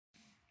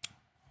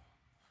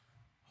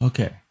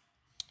Okay,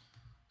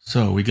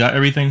 so we got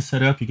everything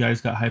set up. You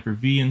guys got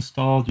Hyper-V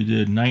installed. You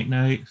did Night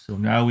Night. So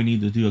now we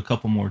need to do a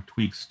couple more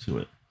tweaks to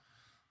it.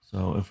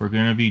 So if we're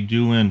going to be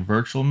doing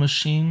virtual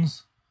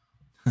machines,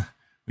 we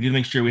need to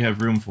make sure we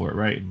have room for it,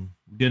 right? And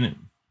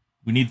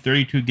we need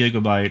 32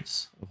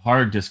 gigabytes of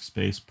hard disk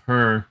space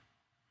per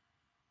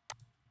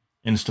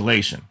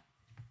installation.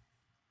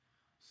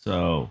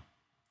 So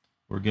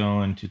we're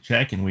going to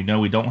check, and we know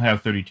we don't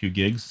have 32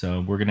 gigs,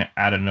 so we're going to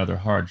add another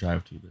hard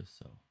drive to this.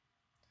 So,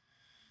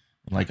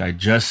 and like I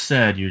just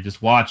said, you're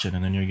just watching,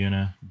 and then you're going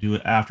to do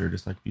it after,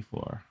 just like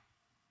before.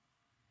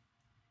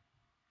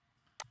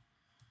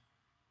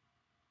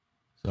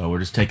 So we're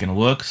just taking a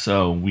look.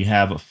 So we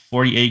have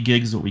 48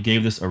 gigs that we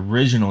gave this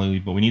originally,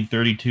 but we need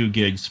 32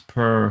 gigs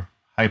per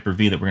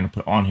Hyper-V that we're going to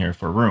put on here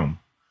for room.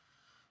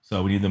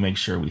 So we need to make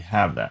sure we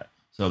have that.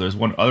 So there's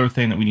one other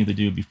thing that we need to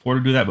do before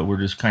to do that, but we're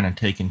just kind of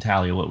taking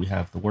tally of what we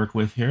have to work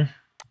with here.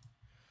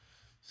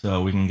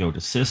 So we can go to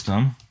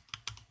System.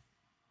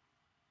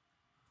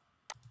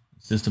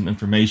 System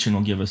information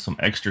will give us some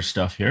extra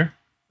stuff here.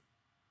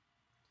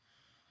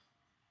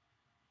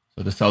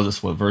 So this tells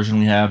us what version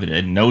we have.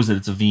 It knows that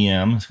it's a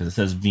VM because it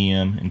says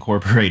VM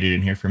incorporated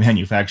in here for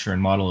manufacturer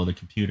and model of the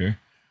computer.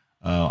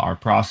 Our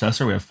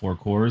processor, we have 4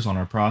 cores on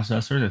our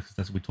processor.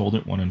 That's what we told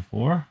it, 1 and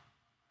 4.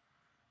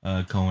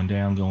 Going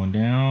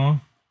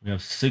down. We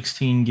have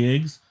 16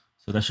 gigs.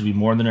 So that should be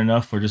more than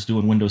enough for just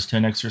doing Windows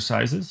 10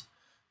 exercises.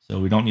 So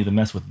we don't need to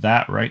mess with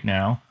that right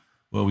now.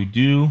 What we're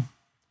going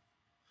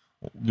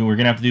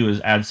to have to do is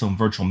add some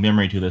virtual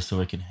memory to this so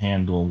it can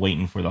handle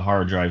waiting for the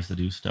hard drives to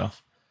do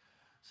stuff.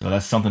 So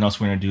that's something else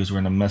we're going to do is we're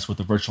going to mess with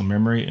the virtual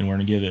memory, and we're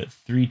going to give it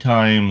 3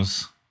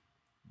 times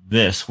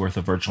this worth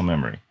of virtual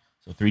memory.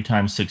 So 3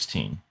 times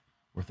 16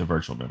 worth of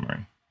virtual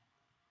memory.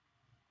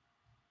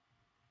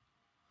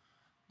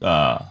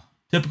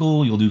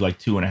 Typical, you'll do like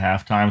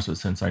 2.5 times, but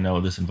since I know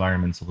this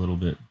environment's a little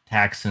bit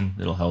taxing,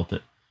 it'll help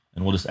it.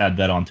 And we'll just add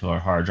that onto our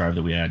hard drive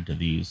that we add to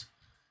these.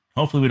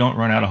 Hopefully we don't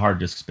run out of hard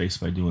disk space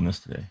by doing this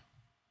today.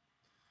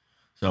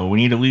 So we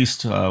need at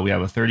least, we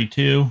have a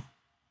 32.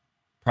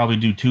 Probably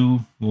do 2,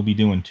 we'll be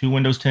doing 2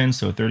 Windows 10,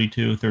 so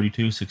 32,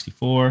 32,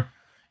 64,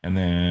 and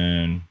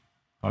then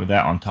probably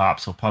that on top,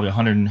 so probably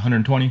 100,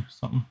 120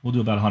 something. We'll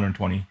do about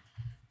 120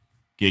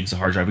 gigs of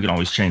hard drive. We can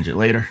always change it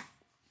later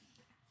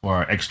for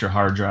our extra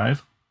hard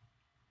drive.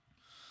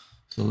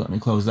 So let me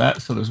close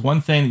that. So there's one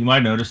thing that you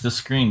might notice, this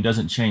screen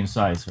doesn't change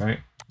size,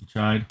 right? You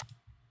tried.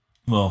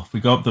 Well, if we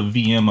go up the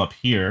VM up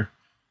here,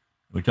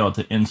 we tell it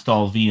to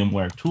install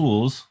VMware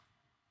tools.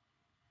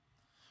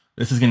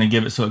 This is going to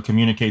give it so it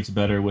communicates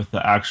better with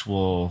the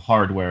actual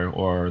hardware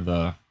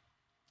or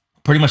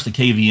pretty much the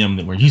KVM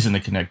that we're using to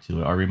connect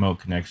to it, our remote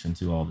connection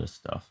to all this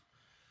stuff.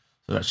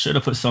 So that should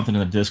have put something in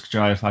the disk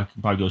drive. I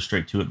can probably go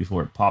straight to it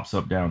before it pops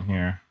up down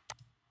here.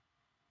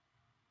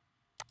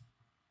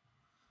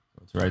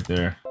 So it's right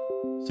there.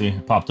 See,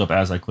 it popped up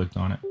as I clicked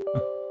on it.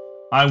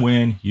 I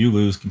win, you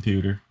lose,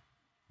 computer.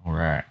 All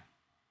right.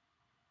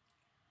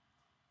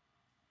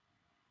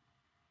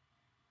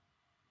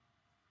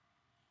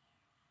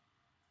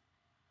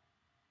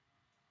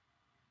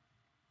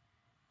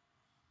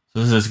 So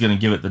this is going to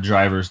give it the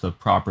drivers to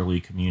properly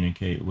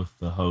communicate with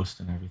the host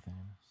and everything.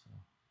 So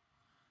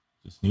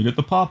just need it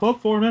to pop up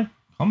for me.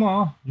 Come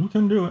on, you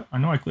can do it. I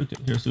know I clicked it.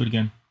 Here, let's do it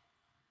again.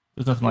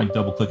 There's nothing like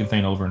double clicking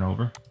thing over and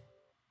over.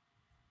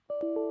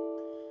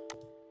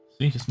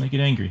 See, just make it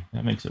angry.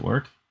 That makes it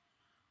work.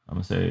 I'm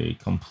going to say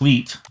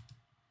complete.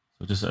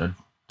 So just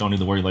don't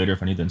need to worry later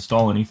if I need to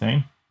install anything.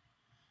 And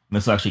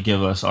this will actually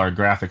give us our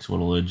graphics, what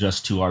will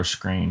adjust to our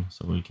screen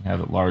so we can have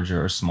it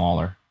larger or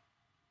smaller.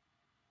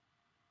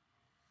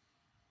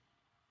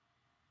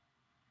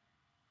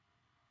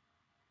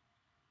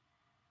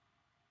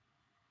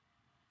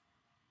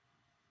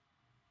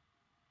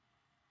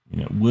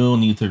 And it will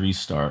need to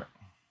restart.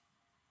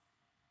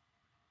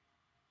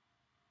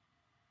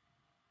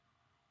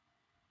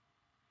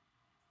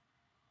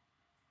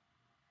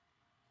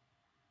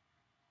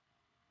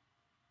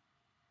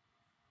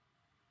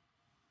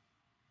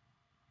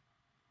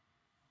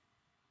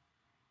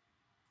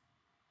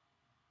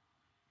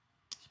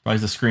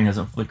 Surprised the screen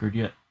hasn't flickered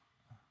yet.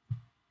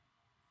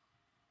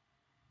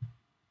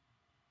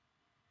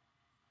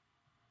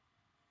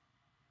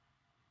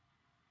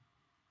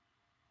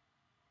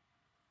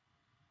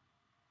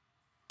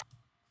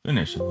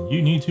 Finish.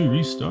 You need to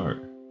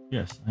restart.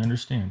 Yes, I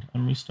understand.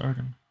 I'm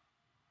restarting.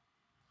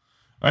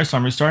 All right, so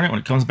I'm restarting it. When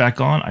it comes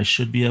back on, I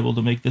should be able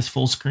to make this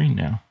full screen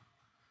now.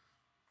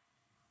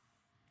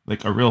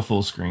 Like a real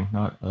full screen,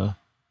 not a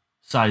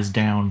size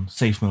down,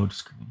 safe mode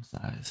screen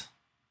size.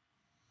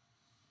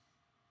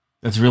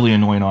 That's really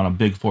annoying on a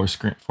big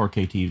 4K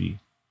TV.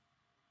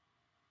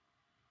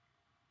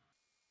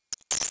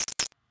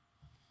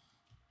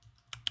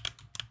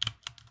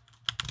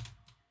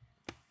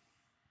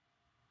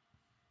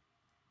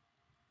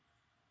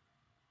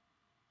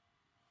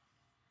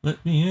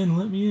 Let me in,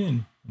 let me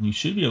in. And you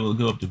should be able to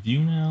go up to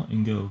view now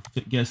and go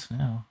fit guest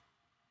now.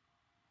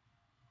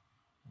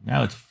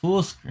 Now it's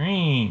full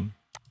screen.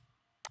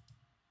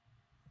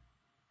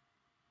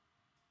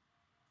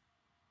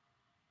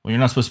 Well, you're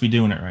not supposed to be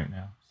doing it right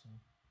now, so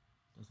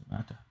it doesn't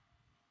matter.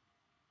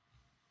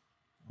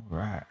 All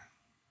right.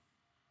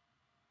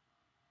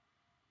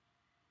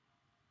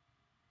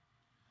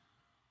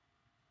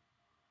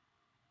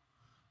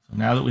 So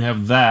now that we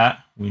have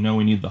that, we know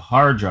we need the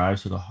hard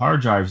drive. So the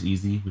hard drive is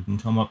easy. We can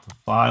come up to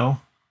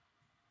File.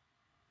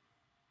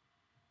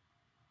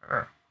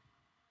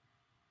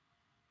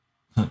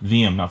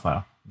 VM, not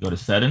File. Go to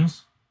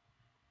Settings.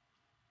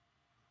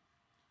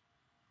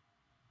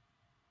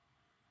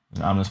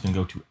 And I'm just going to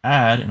go to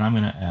Add, and I'm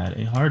going to add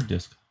a hard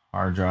disk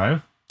hard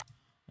drive.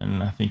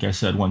 And I think I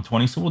said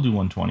 120, so we'll do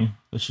 120.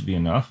 That should be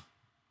enough.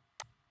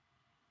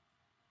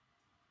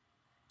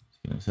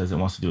 It says it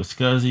wants to do a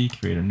SCSI,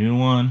 create a new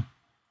one.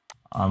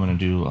 I'm going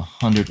to do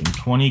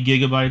 120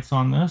 gigabytes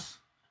on this.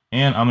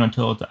 And I'm going to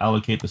tell it to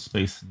allocate the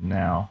space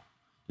now.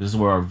 This is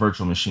where our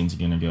virtual machines are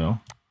going to go.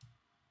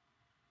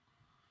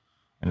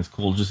 And it's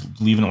cool just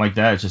leaving it like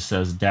that. It just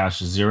says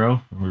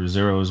 -0. Remember,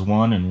 0 is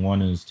 1 and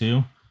 1 is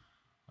 2.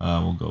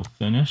 We'll go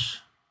Finish.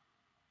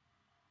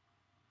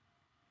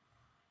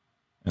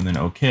 And then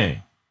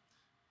OK.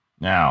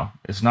 Now,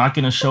 it's not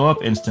going to show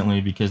up instantly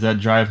because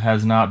that drive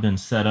has not been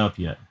set up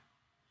yet.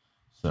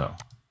 So,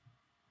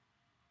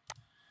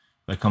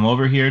 if I come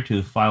over here to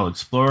the File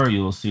Explorer,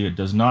 you will see it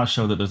does not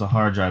show that there's a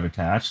hard drive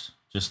attached,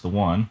 just the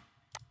one.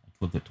 I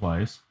clicked it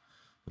twice.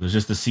 There's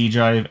just the C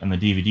drive and the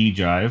DVD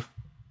drive.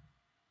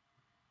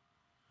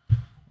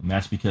 And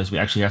that's because we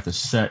actually have to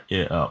set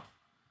it up.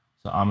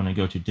 So I'm going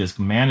to go to Disk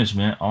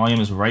Management. All I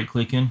am is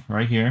right-clicking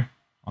right here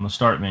on the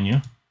Start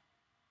menu.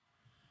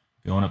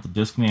 Going up to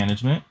Disk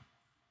Management.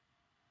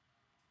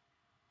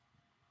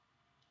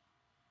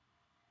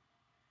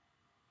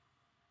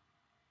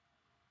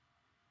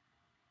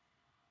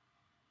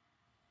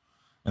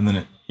 And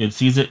then it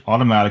sees it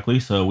automatically.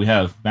 So we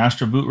have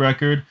master boot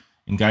record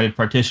and guided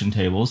partition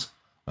tables.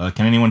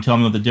 Can anyone tell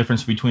me what the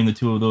difference between the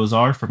two of those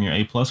are from your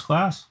A+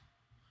 class?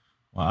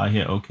 Well, I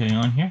hit OK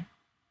on here.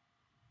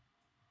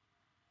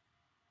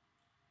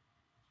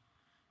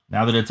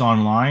 Now that it's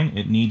online,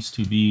 it needs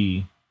to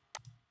be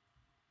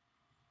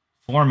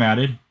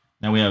formatted.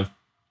 Now we have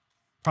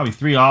probably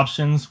 3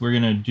 options. We're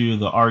going to do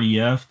the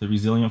REF, the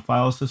resilient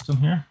file system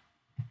here,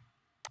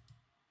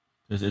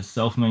 because it's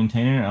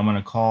self-maintaining. I'm going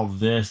to call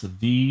this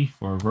V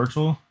for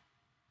virtual.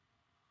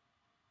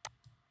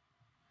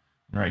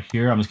 And right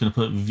here, I'm just going to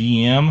put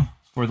VM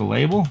for the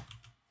label.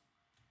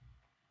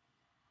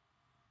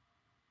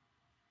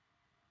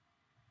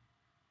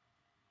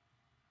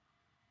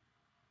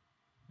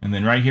 And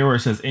then right here where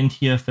it says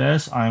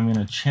NTFS, I'm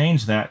going to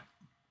change that.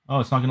 Oh,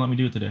 it's not going to let me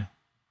do it today.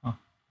 Oh.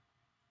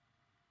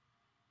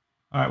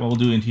 All right, well, we'll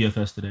do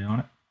NTFS today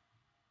on it.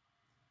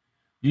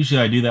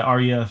 Usually I do that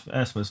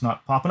REFS, but it's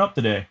not popping up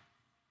today.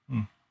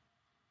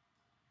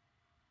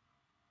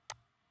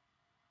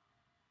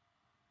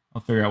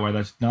 I'll figure out why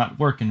that's not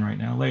working right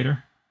now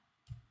later.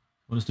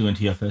 We'll just do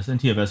NTFS.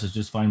 NTFS is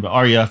just fine, but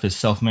REF is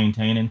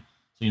self-maintaining,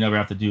 so you never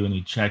have to do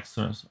any checks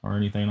or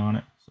anything on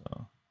it.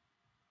 So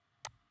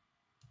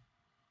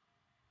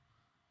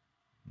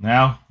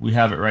now we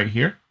have it right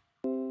here.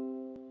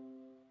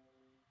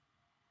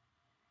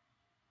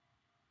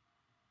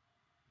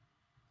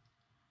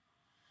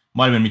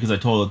 Might have been because I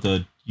told it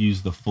to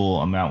use the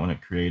full amount when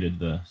it created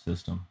the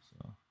system.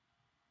 So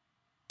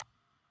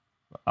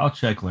but I'll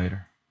check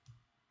later.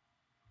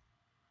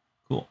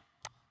 Cool.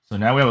 So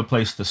now we have a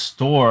place to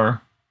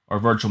store our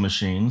virtual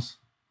machines.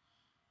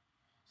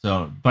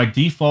 So by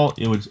default,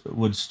 it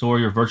would store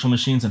your virtual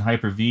machines in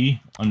Hyper-V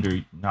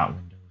under, not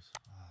Windows,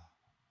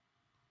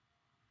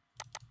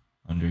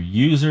 under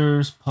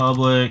Users,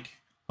 Public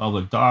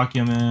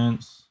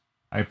Documents,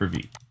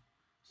 Hyper-V.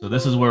 So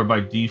this is where by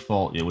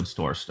default it would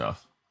store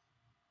stuff.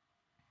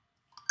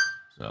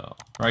 So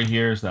right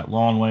here is that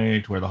long way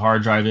to where the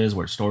hard drive is,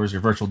 where it stores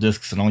your virtual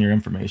disks and all your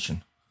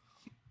information.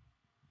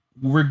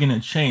 We're going to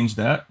change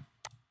that.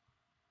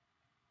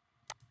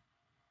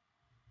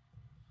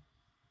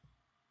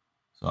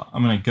 So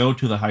I'm going to go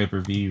to the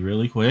Hyper-V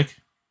really quick.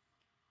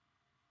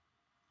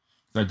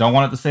 I don't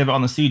want it to save it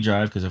on the C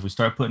drive, because if we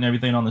start putting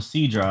everything on the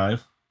C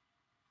drive,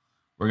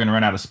 we're going to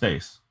run out of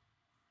space.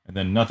 And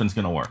then nothing's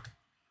going to work.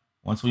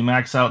 Once we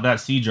max out that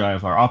C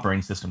drive, our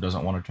operating system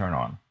doesn't want to turn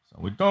on. So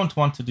we don't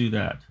want to do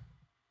that.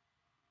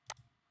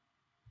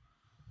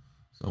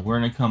 So we're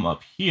going to come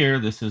up here.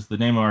 This is the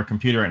name of our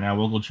computer right now.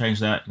 We'll go change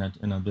that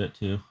in a bit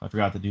too. I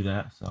forgot to do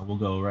that. So we'll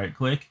go right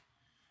click.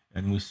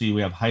 And we see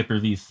we have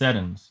Hyper-V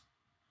settings.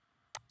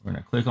 We're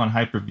going to click on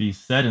Hyper-V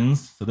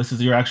settings. So this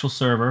is your actual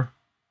server.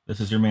 This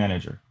is your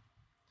manager.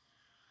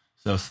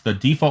 So it's the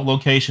default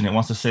location, it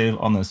wants to save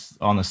on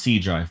the C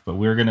drive, but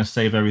we're going to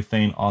save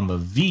everything on the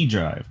V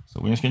drive. So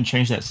we're just going to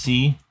change that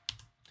C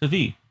to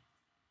V.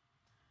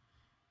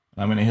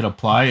 I'm going to hit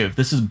apply. If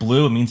this is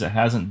blue, it means it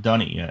hasn't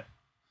done it yet.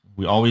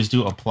 We always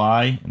do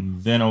apply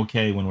and then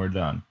OK when we're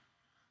done.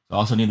 I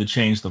also need to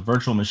change the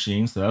virtual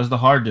machine. So that was the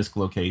hard disk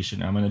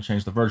location. I'm going to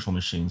change the virtual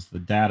machines, the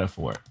data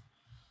for it.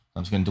 So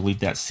I'm just going to delete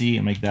that C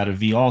and make that a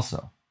V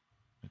also.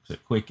 Makes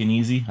it quick and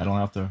easy. I don't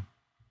have to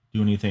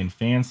do anything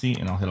fancy,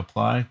 and I'll hit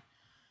apply.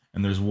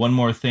 And there's one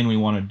more thing we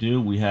want to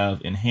do. We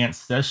have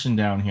enhanced session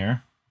down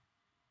here.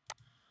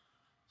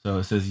 So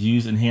it says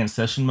use enhanced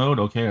session mode.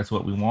 Okay, that's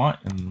what we want.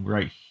 And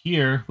right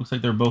here, looks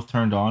like they're both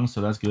turned on,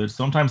 so that's good.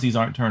 Sometimes these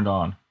aren't turned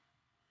on.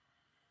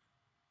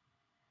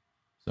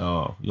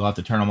 So you'll have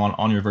to turn them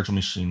on your virtual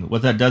machine.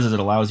 What that does is it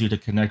allows you to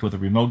connect with a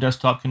remote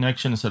desktop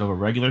connection instead of a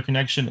regular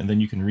connection, and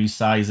then you can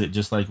resize it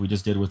just like we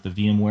just did with the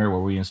VMware where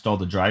we installed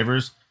the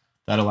drivers.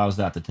 That allows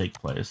that to take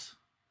place.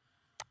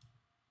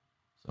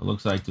 So it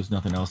looks like there's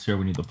nothing else here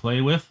we need to play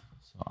with.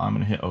 So I'm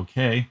going to hit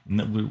OK.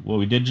 And what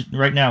we did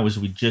right now is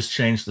we just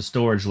changed the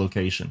storage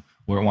location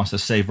where it wants to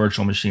save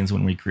virtual machines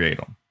when we create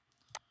them.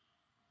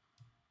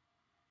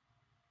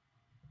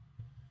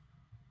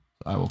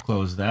 So I will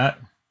close that.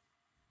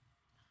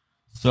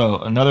 So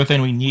another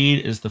thing we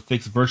need is to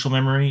fix virtual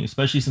memory,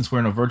 especially since we're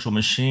in a virtual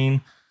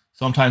machine.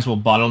 Sometimes we'll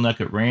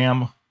bottleneck at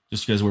RAM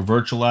just because we're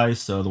virtualized.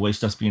 So the way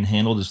stuff's being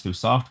handled is through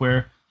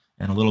software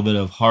and a little bit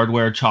of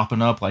hardware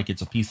chopping up like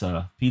it's a piece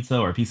of pizza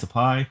or a piece of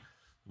pie.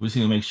 We just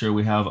need to make sure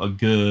we have a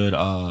good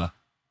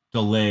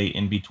delay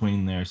in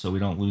between there so we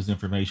don't lose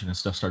information and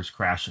stuff starts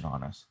crashing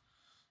on us.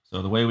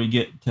 So the way we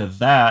get to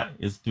that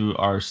is through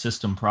our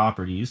system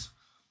properties.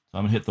 So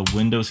I'm going to hit the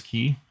Windows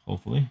key,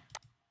 hopefully.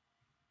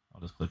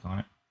 I'll just click on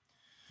it.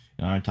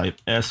 And I type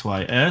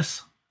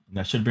SYS, and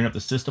that should bring up the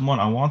system one.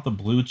 I want the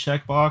blue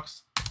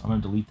checkbox. I'm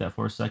going to delete that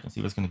for a second, see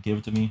if it's going to give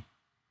it to me.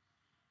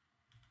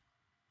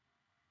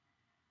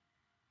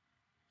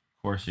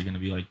 Of course, you're going to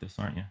be like this,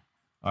 aren't you?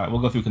 All right,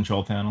 we'll go through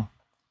control panel.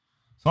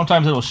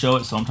 Sometimes it'll show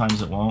it,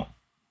 sometimes it won't.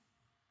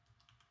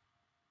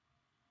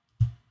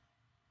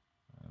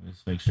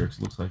 Just make sure it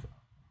looks like.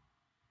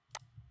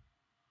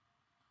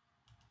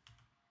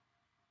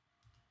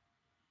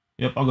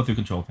 Yep, I'll go through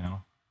control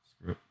panel.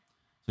 Screw it.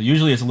 So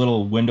usually it's a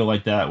little window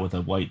like that with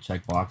a white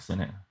checkbox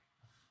in it.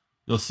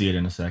 You'll see it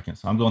in a second.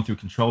 So I'm going through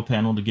control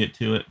panel to get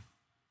to it.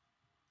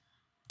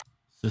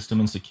 System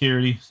and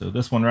security. So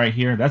this one right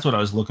here, that's what I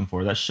was looking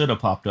for. That should have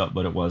popped up,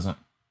 but it wasn't.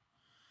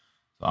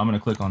 So I'm going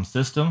to click on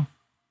system.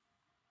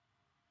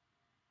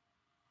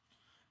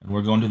 And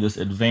we're going to this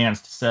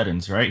advanced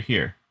settings right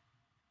here.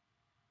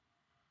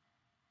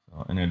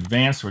 So in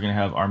advanced, we're going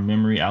to have our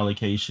memory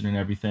allocation and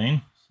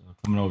everything. So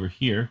coming over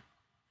here.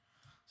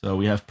 So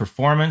we have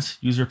performance,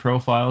 user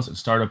profiles, and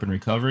startup and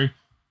recovery.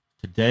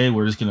 Today,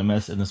 we're just going to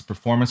mess in this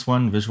performance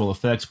one, visual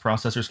effects,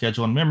 processor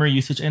schedule, and memory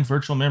usage, and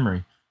virtual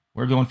memory.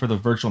 We're going for the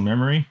virtual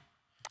memory.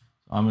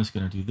 So I'm just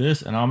going to do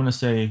this, and I'm going to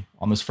say,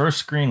 on this first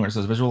screen where it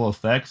says visual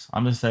effects,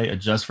 I'm going to say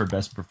adjust for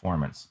best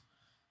performance.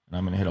 And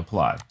I'm going to hit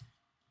apply.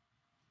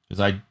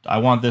 Because I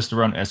want this to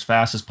run as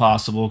fast as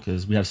possible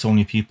because we have so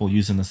many people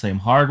using the same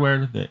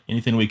hardware that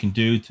anything we can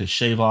do to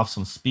shave off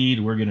some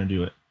speed, we're going to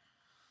do it.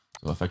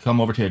 So if I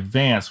come over to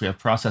advanced, we have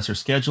processor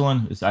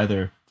scheduling. It's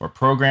either for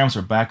programs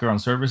or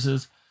background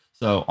services.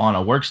 So on a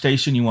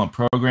workstation, you want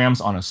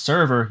programs. On a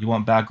server, you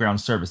want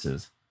background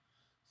services.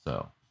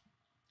 So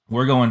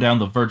we're going down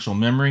the virtual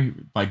memory.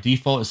 By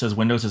default, it says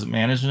Windows isn't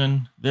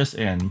managing this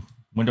and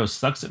Windows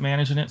sucks at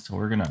managing it. So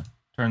we're going to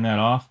turn that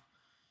off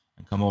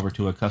and come over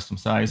to a custom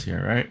size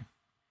here, right?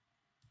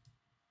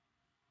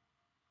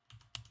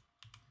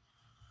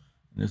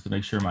 And just to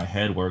make sure my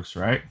head works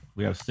right,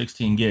 we have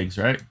 16 gigs,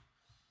 right?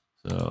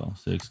 So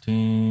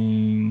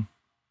 16.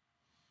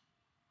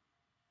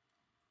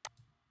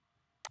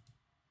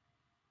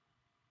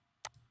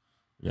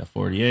 We got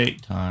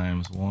 48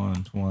 times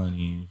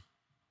 120.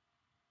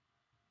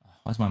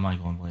 Why's my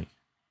mind going blank?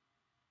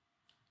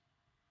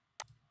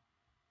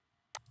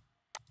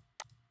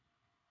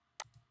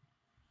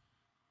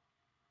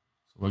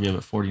 So we'll give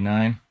it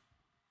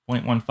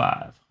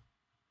 49.15.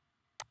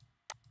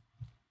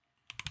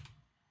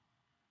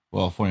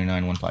 Well,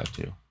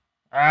 49.152.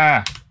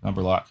 Ah,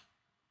 number lock.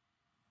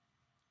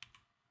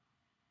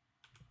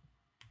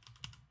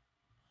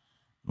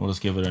 We'll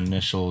just give it an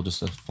initial,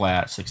 just a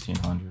flat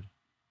 1600.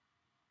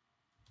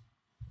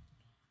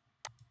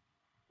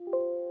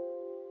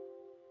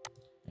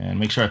 And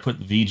make sure I put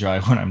the V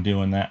drive when I'm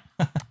doing that.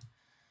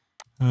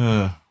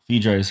 V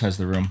drive has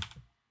the room.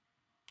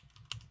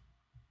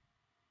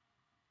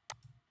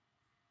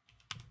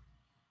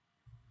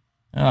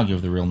 And I'll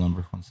give the real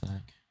number, 1 sec.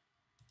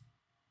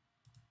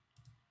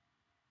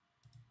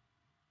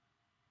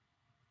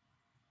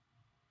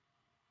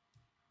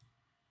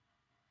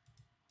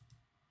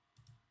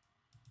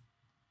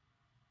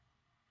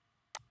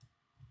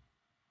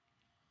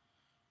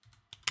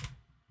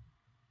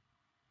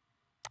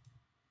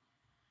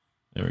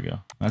 There we go.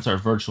 That's our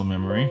virtual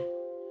memory.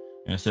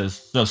 And it says,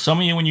 so some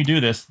of you, when you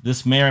do this,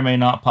 this may or may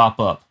not pop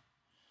up.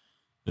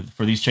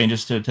 For these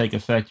changes to take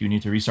effect, you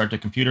need to restart the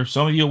computer.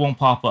 Some of you, it won't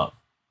pop up.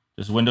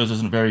 Because Windows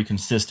isn't very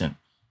consistent.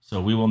 So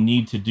we will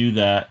need to do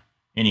that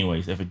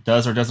anyways. If it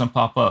does or doesn't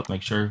pop up,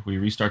 make sure we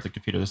restart the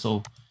computer.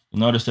 You'll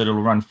notice that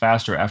it'll run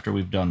faster after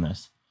we've done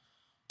this.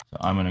 So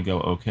I'm going to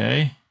go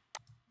OK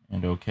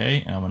and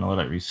OK, and I'm going to let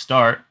it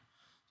restart.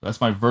 So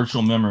that's my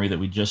virtual memory that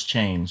we just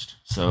changed.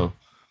 So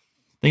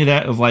think of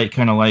that of like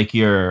kind of like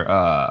your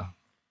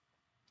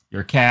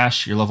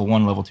cache, your level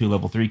 1, level 2,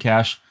 level 3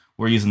 cache.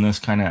 We're using this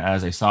kind of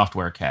as a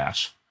software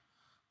cache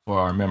for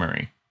our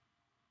memory.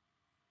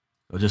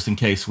 So just in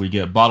case we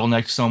get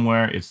bottlenecked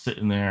somewhere, it's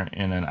sitting there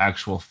in an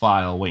actual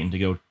file waiting to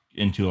go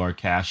into our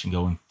cache and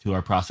go into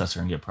our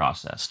processor and get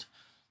processed.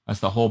 That's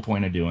the whole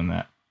point of doing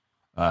that.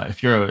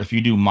 If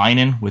you do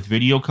mining with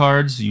video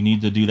cards, you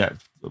need to do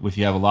that if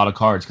you have a lot of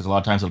cards, because a lot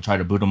of times it'll try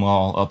to boot them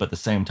all up at the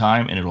same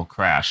time and it'll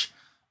crash.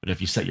 But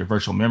if you set your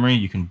virtual memory,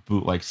 you can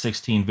boot like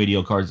 16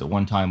 video cards at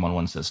one time on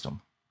one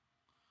system.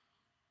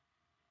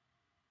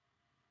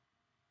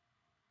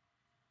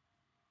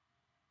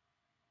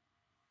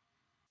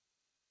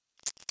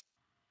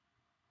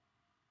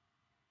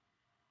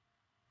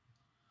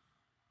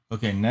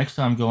 Okay, next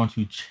I'm going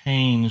to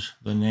change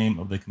the name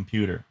of the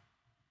computer.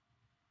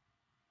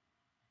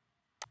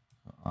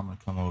 So I'm going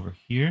to come over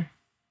here.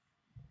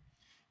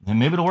 And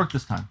maybe it'll work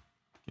this time.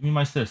 Give me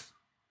my sys.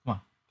 Come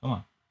on, come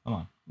on, come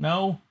on.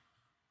 No?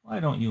 Why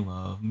don't you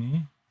love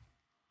me?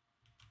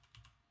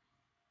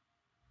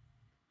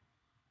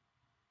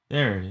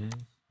 There it is.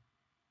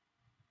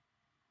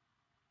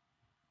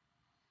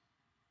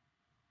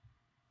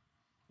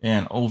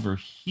 And over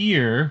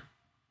here,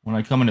 when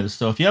I come into this,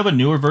 so if you have a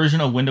newer version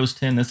of Windows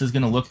 10, this is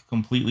going to look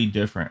completely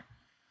different.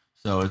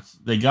 So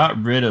they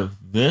got rid of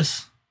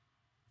this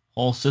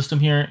whole system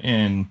here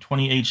in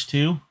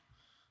 20H2.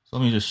 So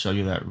let me just show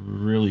you that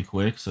really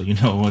quick so you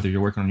know whether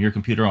you're working on your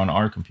computer or on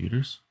our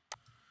computers.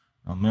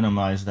 I'll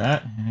minimize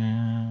that,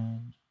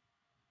 and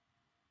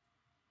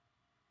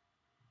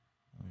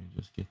let me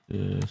just get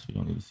this. We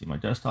don't need to see my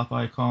desktop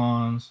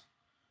icons.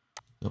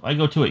 So if I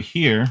go to it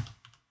here,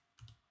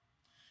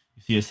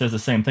 you see it says the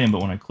same thing,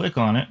 but when I click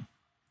on it,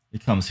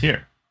 it comes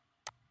here.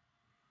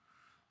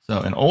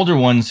 So in older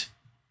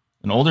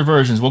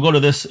versions, we'll go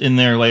to this in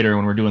there later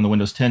when we're doing the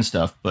Windows 10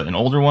 stuff, but in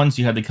older ones,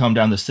 you had to come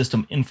down to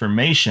system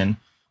information,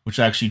 which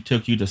actually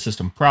took you to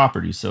system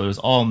properties. So it was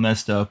all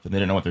messed up and they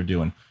didn't know what they're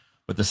doing.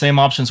 But the same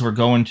options we're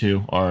going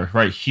to are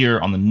right here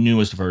on the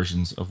newest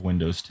versions of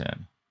Windows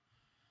 10.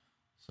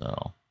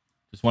 So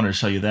just wanted to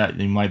show you that.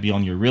 You might be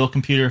on your real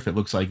computer if it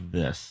looks like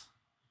this.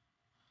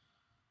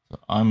 So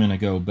I'm going to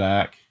go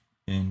back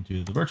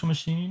into the virtual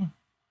machine.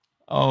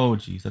 Oh,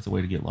 geez, that's a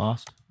way to get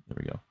lost. There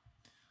we go.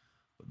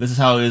 This is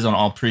how it is on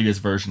all previous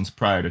versions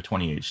prior to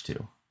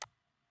 20H2.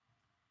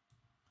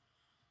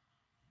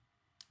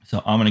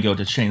 So I'm going to go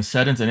to change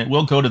settings, and it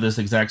will go to this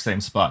exact same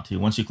spot too.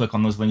 Once you click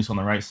on those links on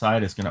the right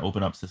side, it's going to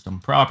open up system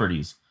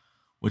properties,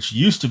 which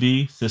used to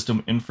be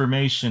system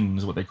information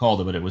is what they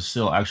called it, but it was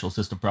still actual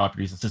system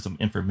properties, and system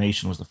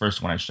information was the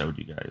first one I showed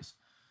you guys.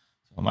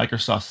 So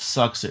Microsoft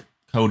sucks at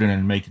coding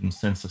and making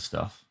sense of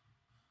stuff.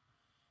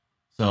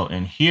 So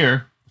in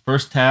here, the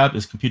first tab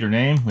is computer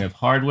name. We have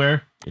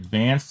hardware,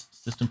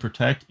 advanced, system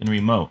protect, and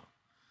remote.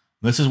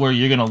 This is where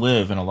you're going to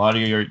live in a lot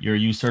of your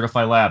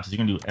U-certified labs. You're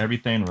going to do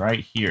everything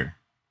right here.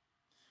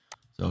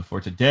 So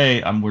for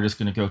today, we're just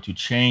going to go to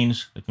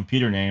change the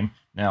computer name.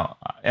 Now,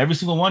 every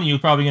single one of you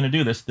is probably going to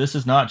do this. This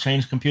is not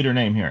change computer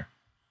name here.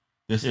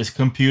 This is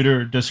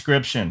computer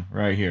description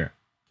right here.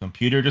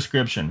 Computer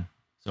description.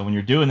 So when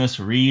you're doing this,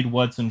 read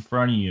what's in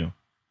front of you.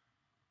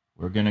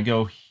 We're going to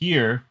go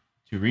here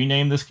to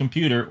rename this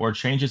computer or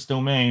change its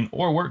domain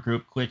or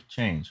workgroup. Click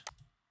change.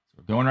 So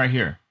we're going right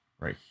here.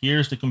 Right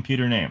here's the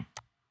computer name.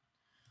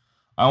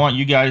 I want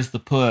you guys to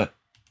put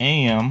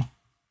AM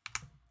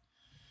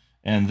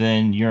and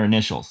then your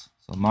initials.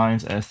 So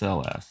mine's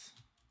SLS.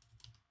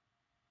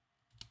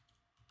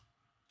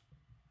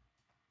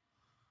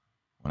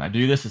 When I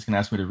do this, it's going to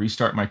ask me to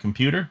restart my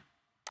computer.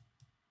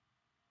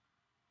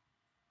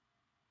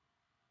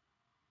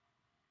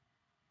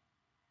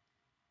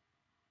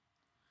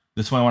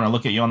 This way, when I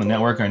look at you on the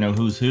network, I know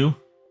who's who.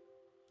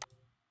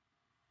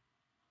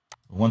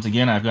 Once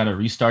again, I've got to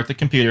restart the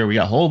computer. We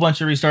got a whole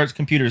bunch of restarts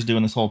computers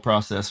doing this whole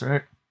process,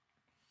 right?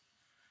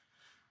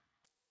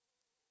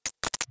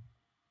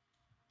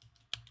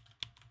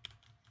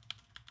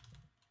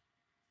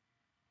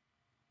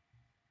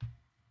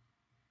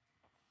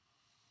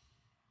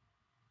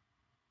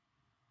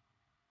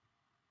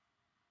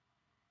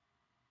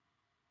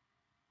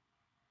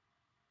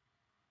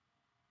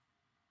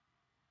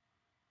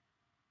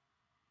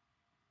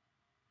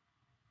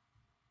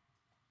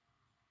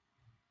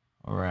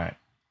 All right.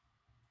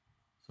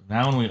 So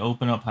now when we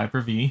open up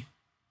Hyper-V,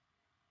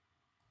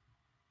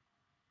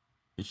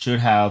 it should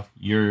have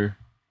your,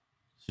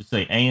 should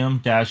say AM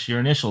dash your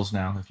initials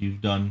now if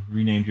you've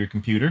renamed your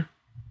computer.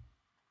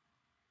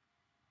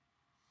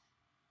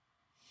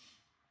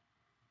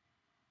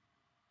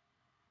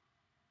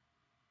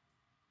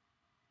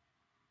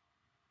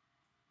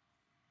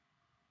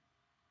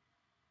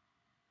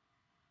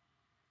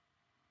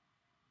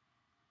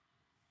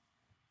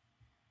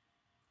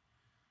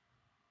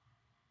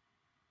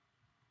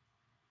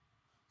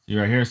 See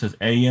right here, it says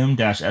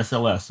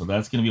AM-SLS. So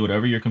that's going to be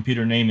whatever your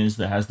computer name is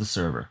that has the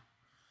server.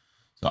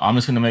 So I'm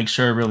just going to make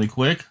sure really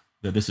quick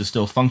that this is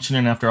still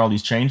functioning after all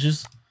these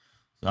changes.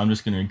 So I'm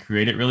just going to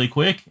create it really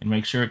quick and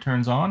make sure it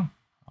turns on.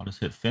 I'll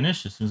just hit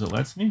finish as soon as it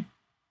lets me.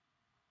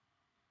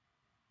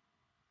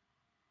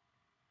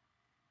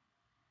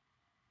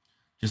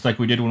 Just like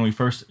we did when we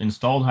first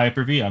installed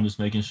Hyper-V, I'm just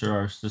making sure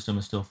our system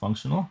is still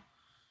functional.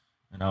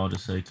 And I'll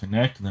just say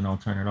connect, and then I'll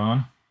turn it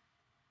on.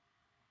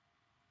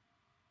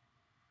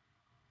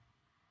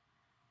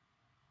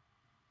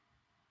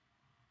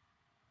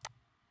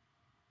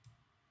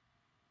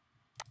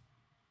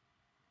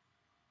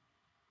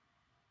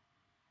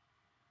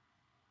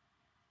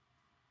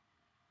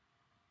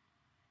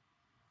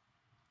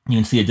 You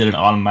can see it did an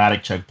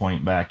automatic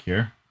checkpoint back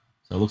here.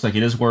 So it looks like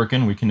it is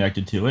working. We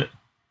connected to it.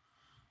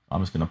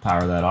 I'm just going to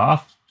power that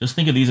off. Just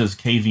think of these as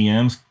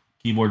KVMs,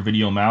 keyboard,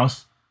 video,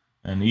 mouse.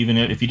 And even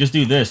if you just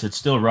do this, it's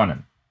still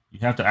running. You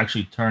have to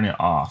actually turn it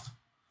off.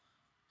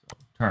 So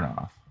turn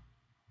off.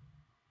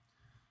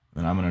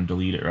 Then I'm going to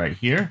delete it right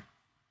here.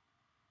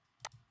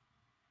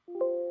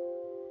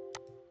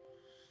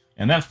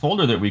 And that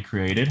folder that we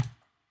created,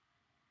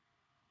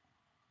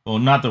 well,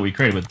 not that we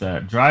created, but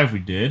that drive we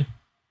did,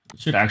 it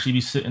should actually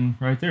be sitting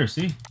right there.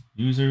 See?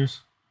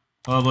 Users,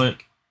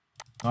 public,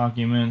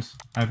 documents,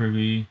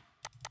 Hyper-V,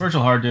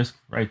 virtual hard disk,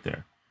 right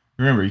there.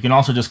 Remember, you can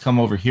also just come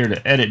over here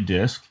to edit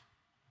disk,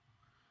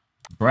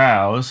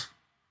 browse,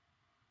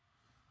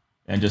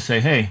 and just say,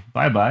 hey,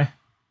 bye-bye,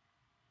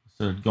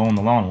 instead of going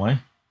the long way.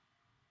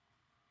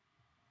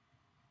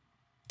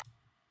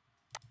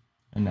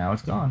 And now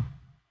it's gone.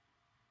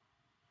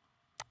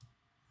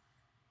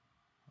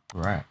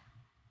 Right.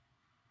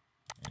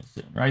 And it's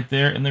sitting right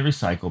there in the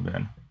recycle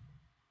bin.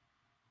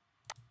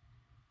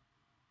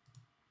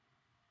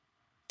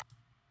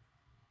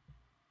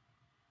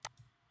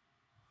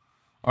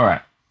 All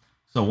right.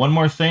 So one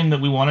more thing that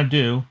we want to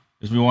do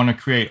is we want to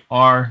create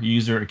our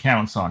user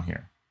accounts on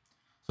here.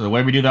 So the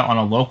way we do that on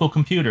a local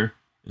computer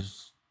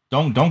is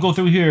don't go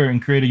through here and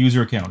create a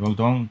user account.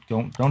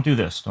 Don't do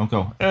this. Don't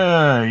go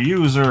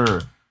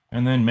user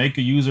and then make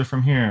a user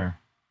from here.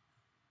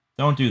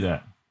 Don't do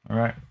that. All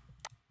right.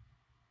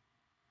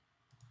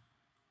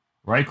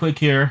 Right click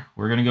here.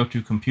 We're going to go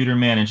to computer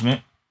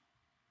management.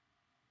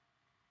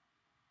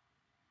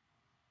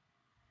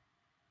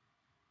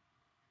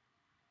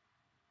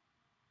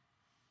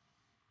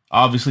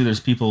 Obviously, there's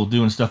people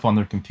doing stuff on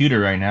their computer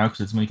right now because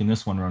it's making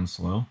this one run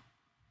slow.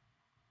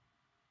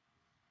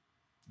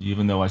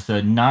 Even though I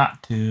said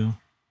not to.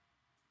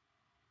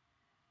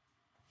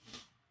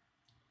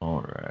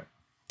 All right.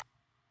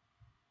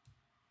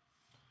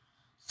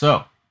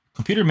 So,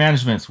 computer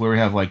management is where we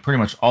have like pretty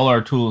much all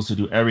our tools to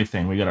do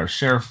everything. We got our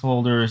share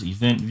folders,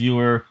 event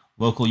viewer,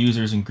 local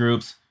users and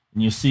groups.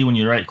 And you see when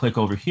you right click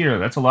over here,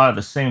 that's a lot of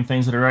the same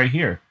things that are right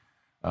here.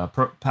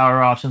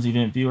 Power options,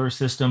 event viewer,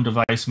 system,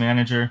 device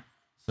manager.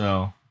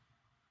 So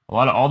a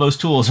lot of all those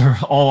tools are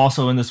all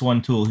also in this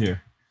one tool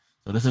here.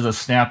 So this is a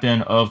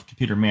snap-in of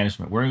computer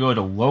management. We're going to go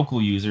to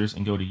local users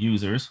and go to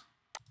users.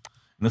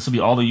 And this will be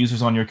all the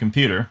users on your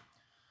computer.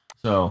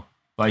 So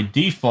by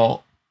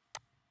default,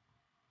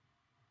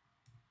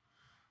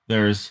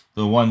 there's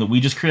the one that we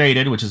just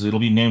created, which is it'll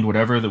be named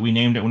whatever that we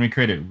named it when we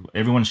created it.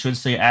 Everyone should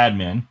say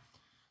admin.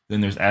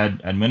 Then there's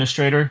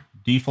administrator,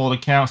 default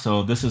account.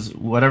 So this is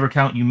whatever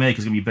account you make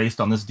is going to be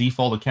based on this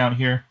default account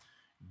here.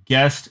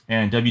 Guest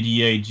and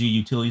WDAG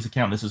utilities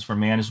account. This is for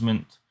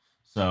management.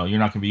 So you're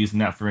not going to be using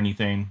that for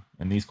anything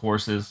in these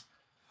courses.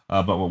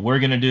 But what we're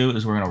going to do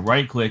is we're going to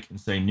right click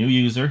and say new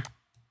user.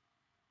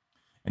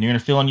 And you're going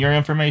to fill in your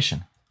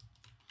information.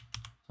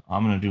 So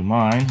I'm going to do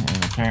mine.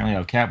 And apparently I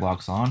have cap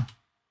locks on.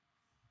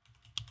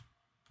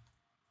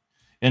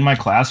 In my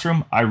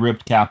classroom, I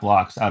ripped cap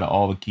locks out of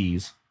all the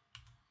keys.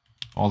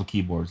 All the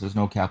keyboards. There's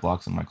no cap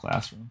locks in my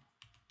classroom.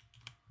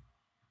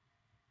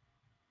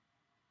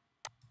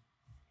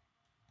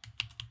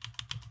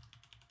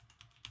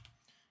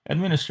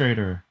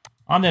 Administrator.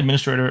 I'm the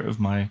administrator of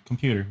my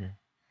computer here.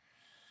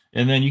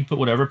 And then you can put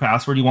whatever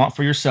password you want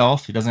for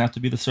yourself. It doesn't have to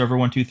be the server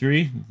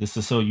 123. This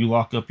is so you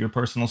lock up your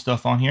personal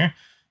stuff on here.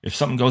 If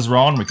something goes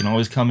wrong, we can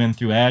always come in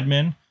through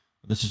admin.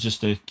 This is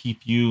just to keep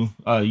you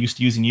used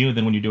to using you.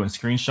 Then when you're doing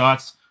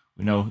screenshots,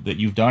 we know that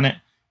you've done it.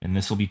 And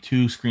this will be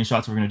 2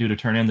 screenshots we're going to do to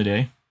turn in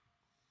today.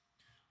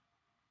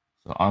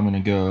 So I'm going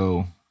to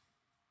go...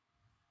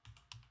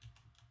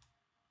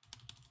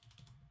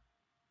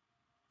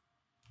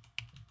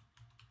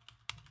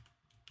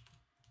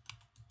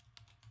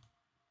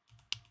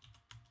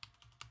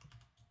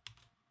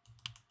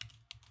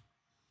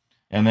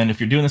 And then if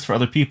you're doing this for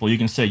other people, you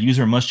can say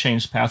user must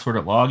change password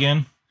at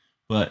login,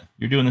 but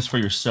you're doing this for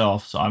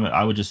yourself. So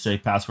I would just say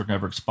password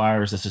never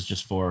expires. This is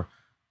just for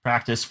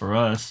practice for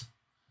us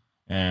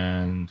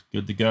and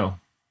good to go.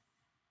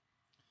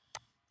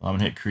 I'm going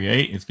to hit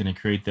create. It's going to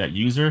create that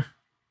user.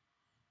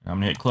 And I'm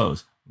going to hit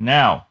close.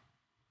 Now,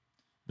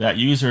 that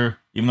user,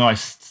 even though I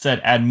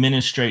said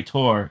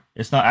administrator,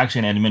 it's not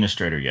actually an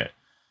administrator yet.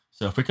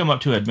 So if we come up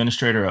to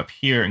administrator up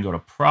here and go to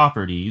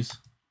properties,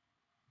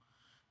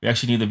 we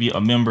actually need to be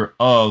a member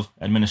of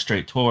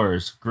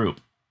administrators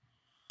group.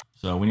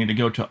 So we need to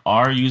go to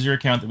our user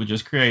account that we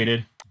just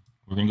created.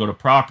 We're going to go to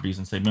properties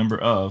and say member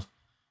of,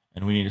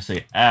 and we need to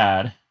say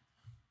add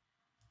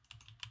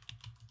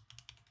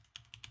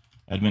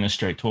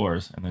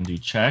administrators and then do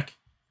check.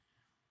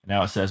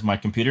 Now it says my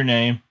computer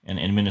name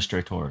and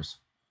administrators.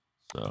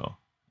 So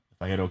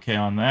if I hit OK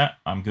on that,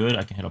 I'm good.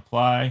 I can hit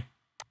apply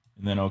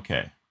and then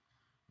OK.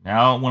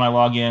 Now, when I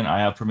log in, I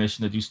have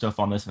permission to do stuff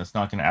on this, and it's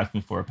not going to ask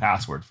me for a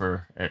password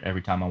for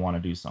every time I want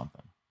to do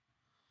something.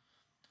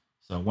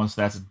 So once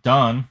that's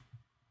done,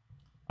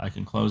 I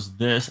can close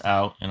this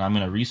out, and I'm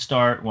going to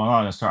restart. Well, I'm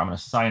not going to start. I'm going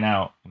to sign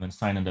out and then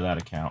sign into that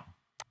account.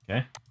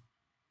 Okay.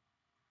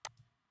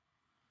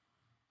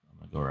 I'm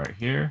going to go right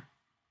here.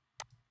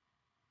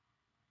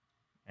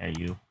 Hey,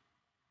 you.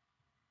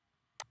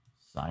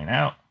 Sign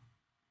out.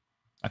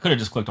 I could have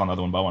just clicked on the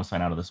other one, but I want to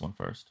sign out of this one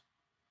first.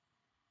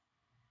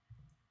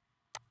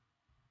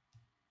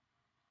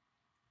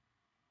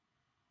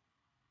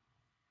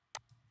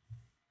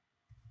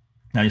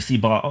 Now you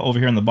see over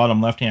here in the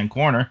bottom left-hand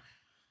corner,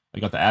 I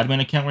got the admin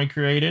account we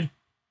created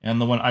and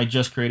the one I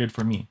just created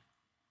for me.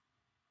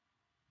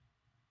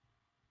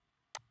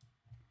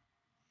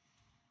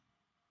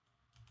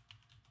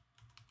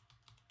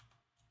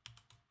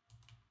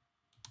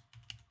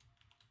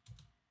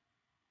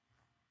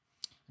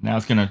 Now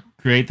it's going to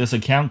create this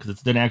account because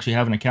it didn't actually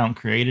have an account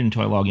created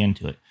until I log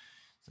into it.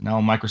 So now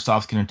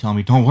Microsoft's going to tell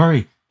me, don't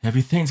worry,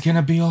 everything's going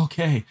to be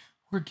okay.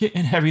 We're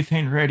getting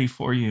everything ready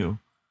for you.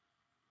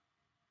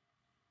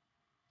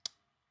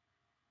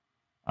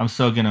 I'm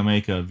still going to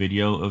make a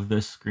video of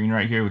this screen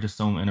right here with just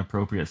some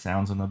inappropriate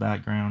sounds in the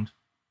background.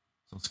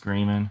 Some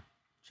screaming,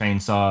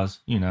 chainsaws,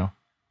 you know,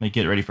 make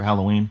it ready for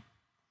Halloween.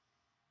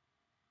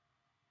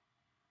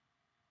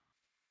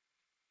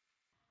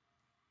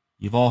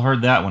 You've all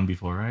heard that one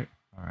before, right?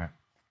 All right.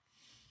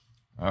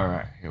 All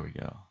right, here we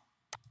go.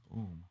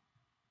 Boom.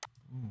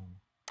 Boom.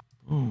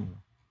 Boom.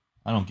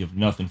 I don't give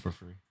nothing for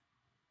free.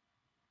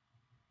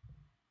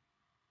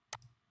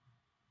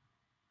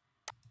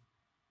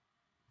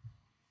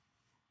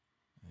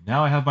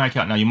 Now I have my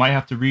account. Now you might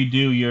have to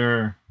redo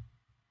your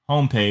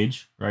home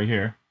page right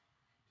here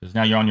because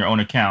now you're on your own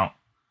account.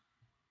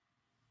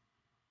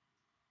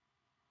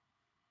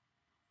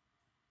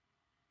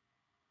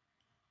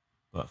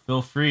 But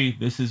feel free,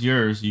 this is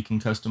yours. You can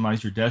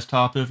customize your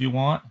desktop if you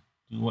want.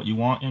 Do what you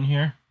want in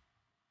here.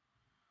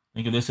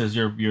 Think of this as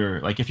your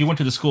like if you went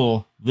to the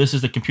school, this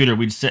is the computer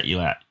we'd set you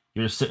at.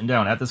 You're sitting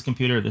down at this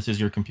computer, this is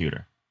your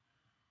computer.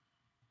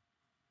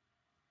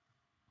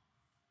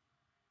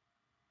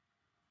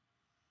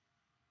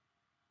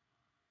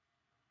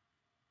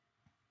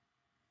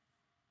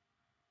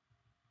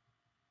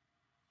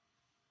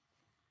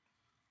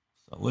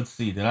 So let's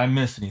see, did I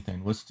miss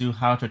anything? Let's do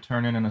how to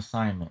turn in an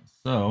assignment.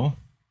 So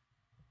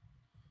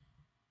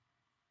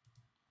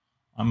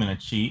I'm gonna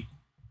cheat.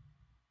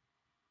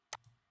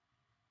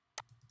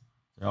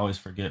 I always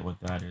forget what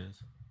that is.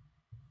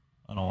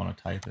 I don't want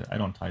to type it. I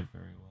don't type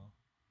very well.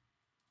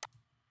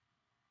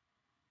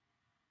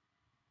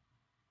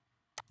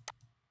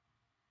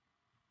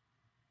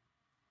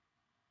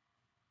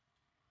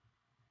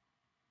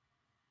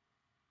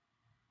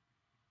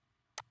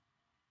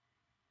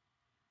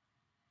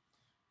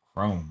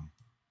 Chrome.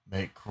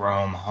 Make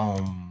Chrome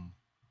home.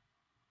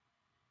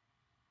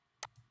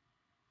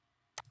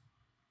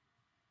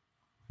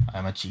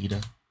 I'm a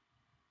cheetah.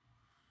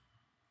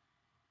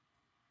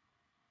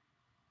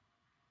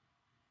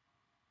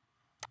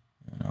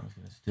 And I'm just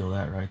going to steal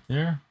that right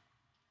there.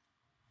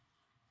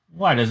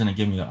 Why doesn't it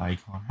give me the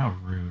icon? How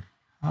rude.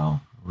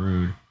 How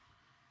rude.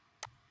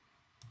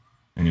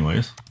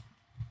 Anyways.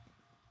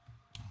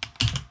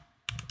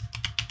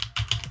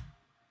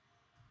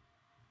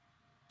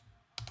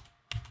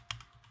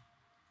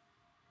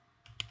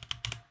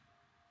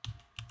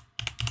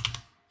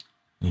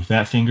 Any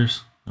fat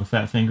fingers? No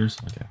fat fingers?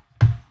 Okay.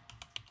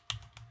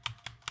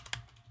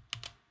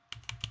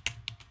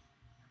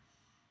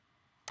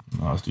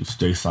 Now let's do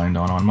stay signed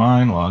on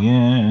mine. Log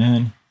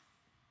in.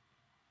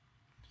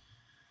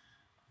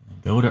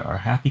 Go to our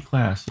happy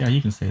class. Yeah,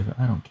 you can save it.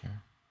 I don't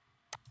care.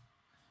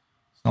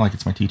 It's not like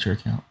it's my teacher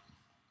account.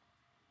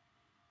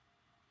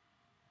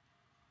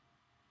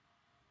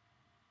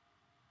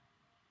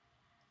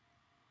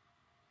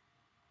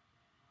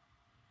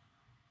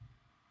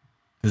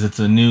 Because it's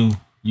a new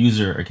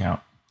user account.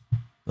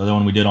 The other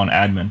one we did on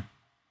admin.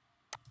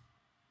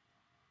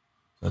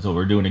 So that's what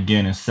we're doing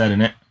again, is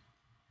setting it.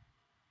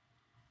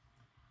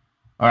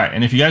 All right,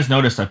 and if you guys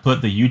noticed, I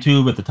put the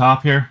YouTube at the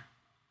top here.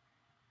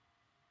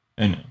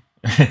 And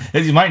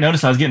as you might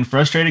notice, I was getting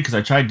frustrated because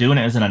I tried doing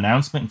it as an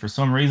announcement, and for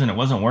some reason it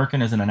wasn't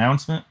working as an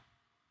announcement.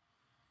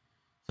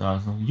 So I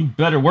was like, you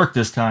better work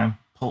this time.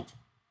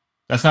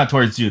 That's not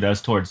towards you,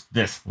 that's towards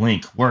this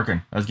link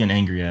working. I was getting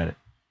angry at it.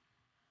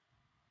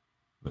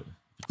 But if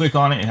you click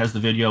on it, it has the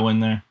video in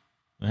there.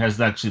 It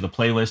has actually the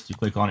playlist. You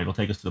click on it, it'll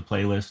take us to the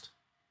playlist.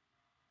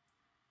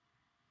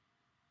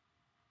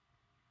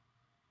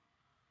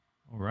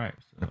 All right.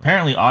 So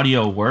apparently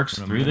audio works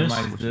through this,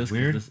 which is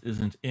weird. This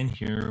isn't in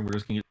here. We're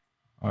just gonna get.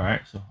 All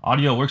right. So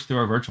audio works through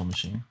our virtual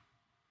machine.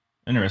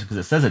 Interesting,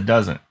 because it says it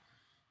doesn't.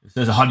 It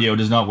says audio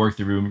does not work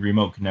through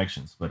remote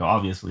connections, but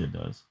obviously it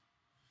does.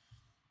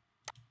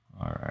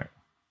 All right.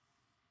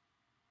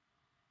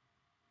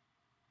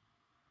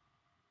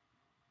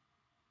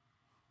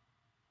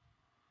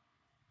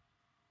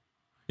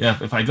 Yeah,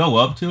 if I go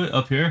up to it,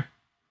 up here,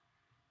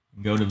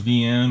 and go to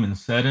VM and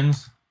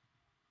settings,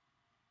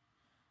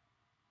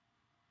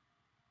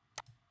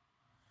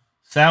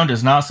 Sound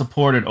is not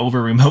supported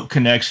over remote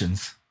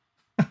connections.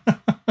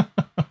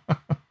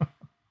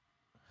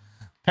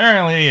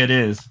 Apparently it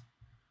is.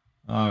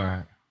 All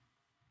right.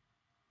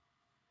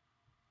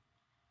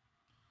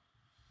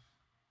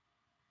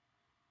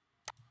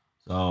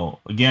 So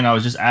again, I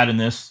was just adding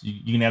this.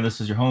 You can add this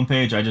as your home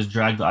page. I just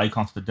dragged the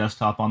icon to the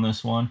desktop on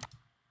this one.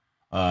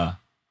 Not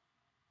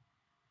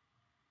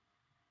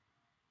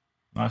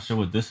sure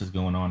what this is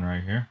going on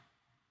right here.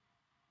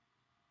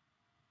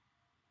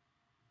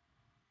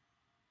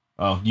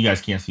 Oh, you guys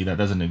can't see that.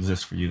 Doesn't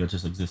exist for you. That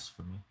just exists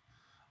for me.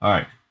 All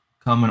right.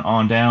 Coming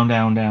on down,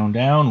 down, down,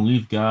 down.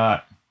 We've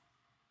got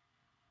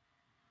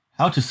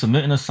how to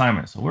submit an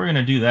assignment. So we're going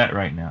to do that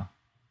right now.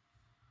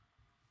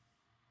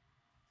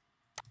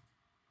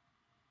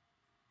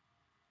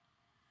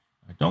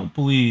 I don't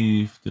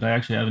believe, did I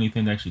actually have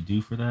anything to actually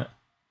do for that?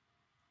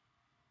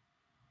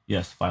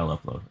 Yes, file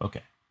upload.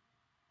 Okay.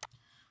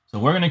 So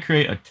we're going to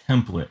create a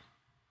template.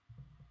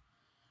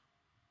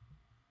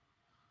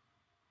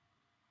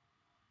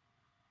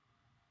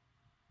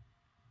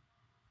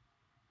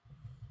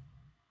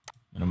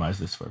 Minimize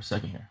this for a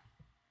second here.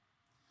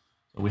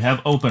 So we have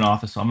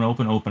OpenOffice. So I'm going to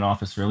open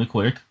OpenOffice really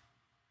quick.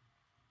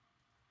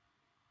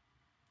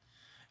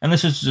 And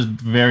this is just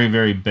very,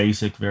 very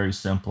basic, very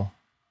simple.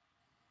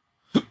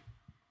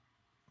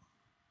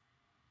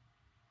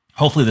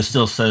 Hopefully this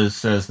still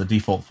says the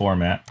default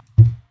format.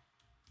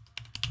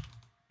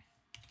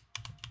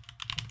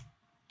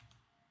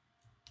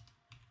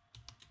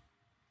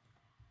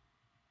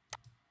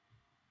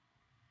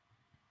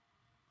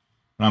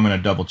 And I'm going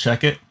to double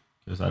check it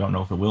because I don't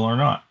know if it will or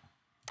not.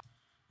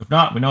 If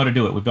not, we know how to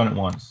do it. We've done it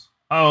once.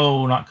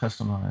 Oh, not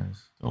customize.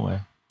 Go away.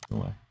 Go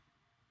away.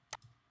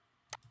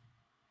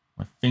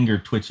 My finger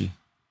twitchy.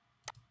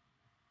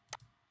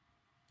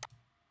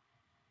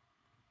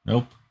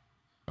 Nope.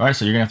 All right,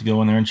 so you're going to have to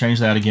go in there and change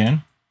that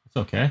again. It's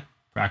okay.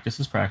 Practice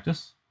is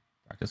practice.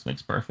 Practice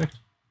makes perfect.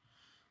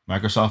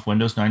 Microsoft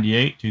Windows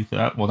 98,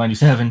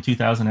 97,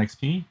 2000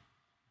 XP.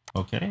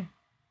 Okay.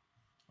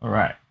 All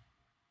right.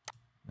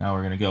 Now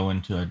we're going to go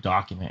into a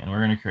document, and we're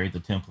going to create the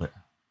template.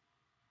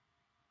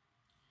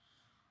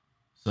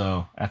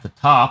 So at the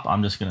top,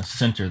 I'm just going to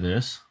center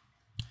this.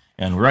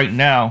 And right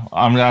now,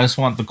 I just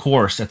want the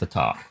course at the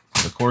top.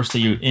 The course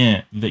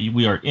that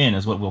we are in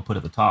is what we'll put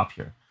at the top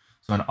here.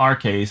 So in our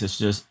case, it's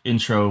just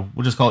intro.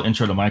 We'll just call it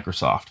Intro to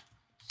Microsoft.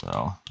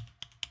 So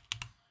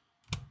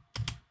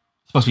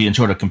it's supposed to be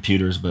Intro to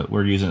Computers, but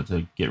we're using it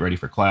to get ready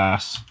for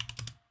class.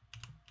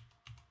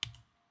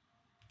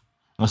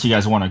 Unless you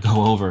guys want to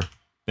go over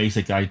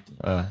basic A+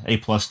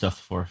 stuff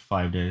for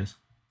 5 days.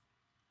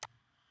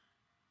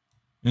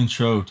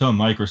 Intro to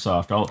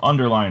Microsoft. I'll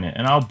underline it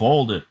and I'll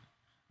bold it.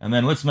 And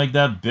then let's make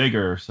that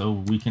bigger so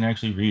we can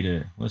actually read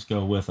it. Let's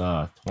go with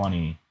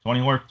 20.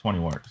 20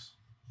 works.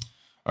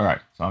 All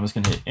right, so I'm just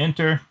going to hit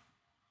enter.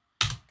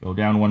 Go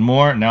down one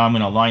more. Now I'm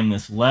going to align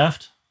this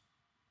left.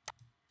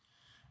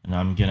 And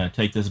I'm going to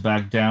take this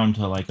back down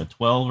to like a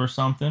 12 or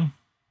something.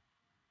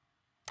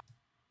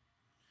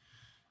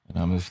 And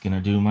I'm just going to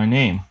do my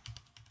name.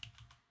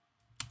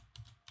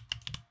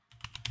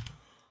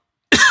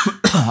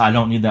 I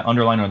don't need that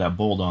underline or that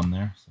bold on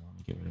there, so let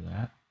me get rid of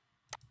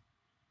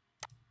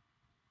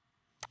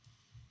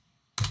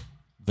that.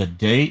 The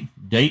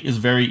date is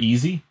very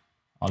easy.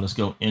 I'll just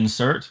go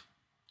insert,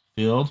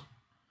 field.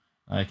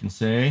 I can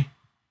say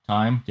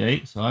time,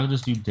 date, so I'll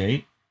just do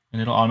date,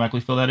 and it'll automatically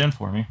fill that in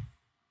for me.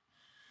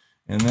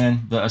 And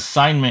then the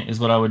assignment is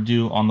what I would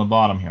do on the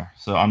bottom here.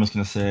 So I'm just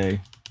going to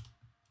say,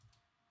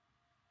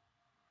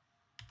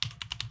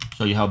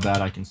 show you how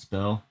bad I can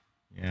spell.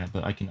 Yeah,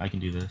 but I can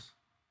do this.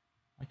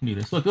 I can do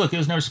this. Look, it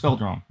was never spelled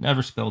wrong.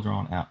 Never spelled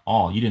wrong at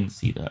all. You didn't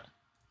see that.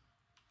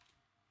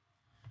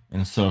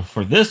 And so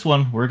for this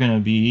one, we're going to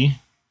be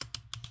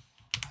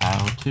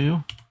how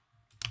to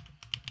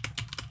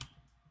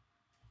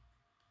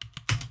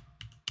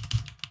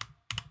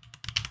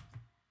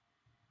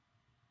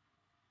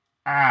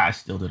I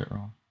still did it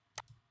wrong.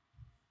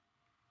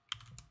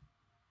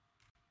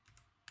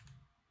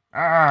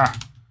 That's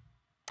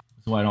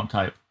why I don't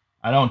type.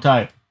 I don't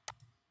type.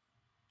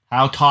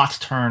 How tots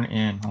turn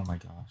in. Oh my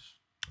gosh.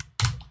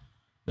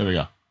 There we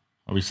go.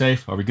 Are we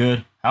safe? Are we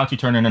good? How to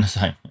turn in an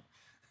assignment.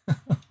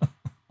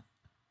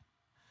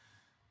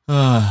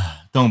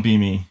 Don't be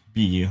me.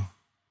 Be you.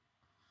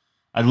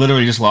 I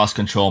literally just lost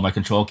control. My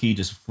control key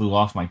just flew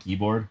off my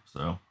keyboard,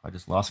 so I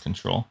just lost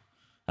control.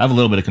 I have a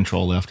little bit of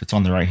control left. It's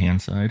on the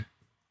right-hand side.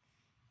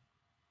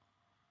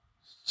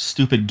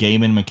 Stupid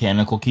gaming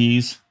mechanical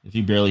keys. If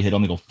you barely hit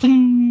them, they go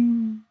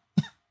fling.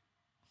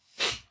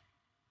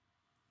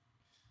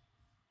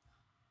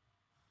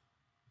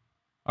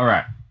 All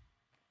right.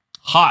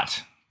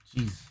 Hot.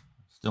 Jeez.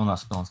 Still not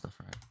spelling stuff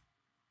right.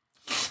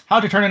 How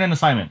to turn in an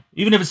assignment.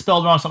 Even if it's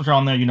spelled wrong, something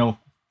on there, you know,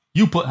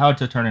 you put how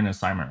to turn in an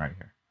assignment right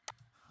here.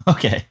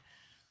 Okay.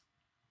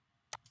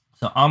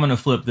 So I'm going to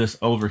flip this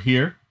over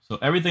here. So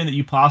everything that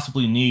you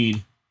possibly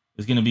need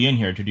is going to be in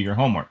here to do your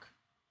homework.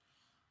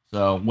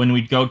 So when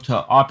we go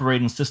to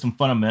Operating System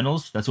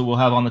Fundamentals, that's what we'll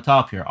have on the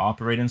top here.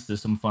 Operating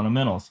System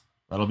Fundamentals.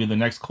 That'll be the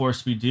next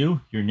course we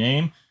do. Your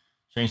name.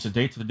 change the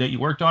date to the date you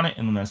worked on it,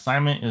 and then the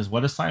assignment is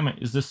what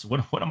assignment is this?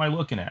 What am I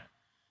looking at?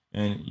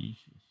 And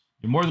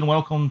you're more than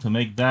welcome to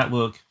make that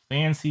look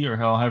fancy or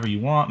however you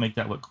want. Make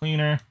that look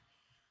cleaner.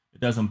 It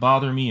doesn't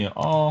bother me at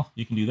all.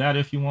 You can do that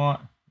if you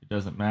want. It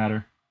doesn't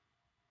matter.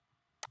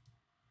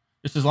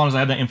 Just as long as I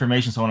have that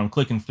information, so when I'm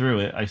clicking through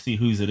it, I see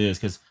whose it is.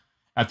 Because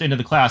at the end of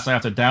the class, I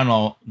have to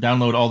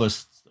download all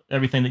this,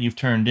 everything that you've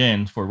turned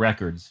in for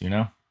records, you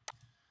know?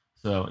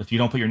 So if you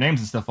don't put your names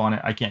and stuff on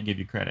it, I can't give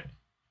you credit.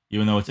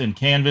 Even though it's in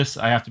Canvas,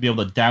 I have to be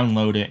able to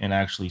download it and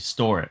actually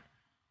store it.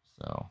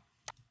 So,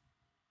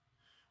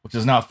 which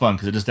is not fun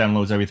because it just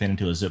downloads everything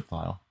into a zip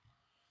file.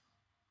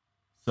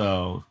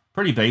 So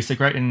pretty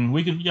basic, right? And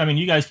we can, I mean,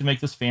 you guys can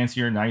make this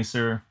fancier,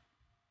 nicer.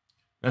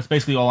 That's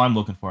basically all I'm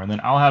looking for. And then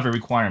I'll have a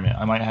requirement.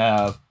 I might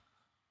have,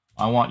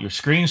 I want your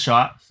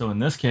screenshot. So in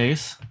this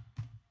case,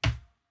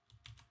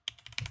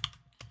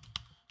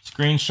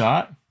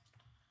 screenshot.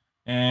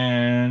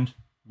 And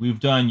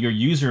we've done your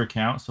user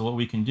account. So what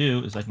we can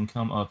do is I can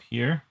come up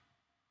here.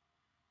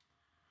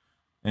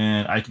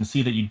 And I can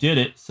see that you did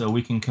it. So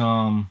we can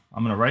come,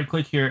 I'm going to right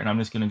click here and I'm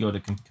just going to go to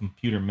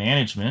computer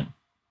management.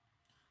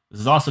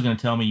 This is also going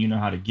to tell me you know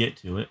how to get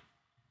to it.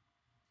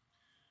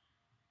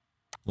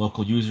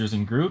 Local users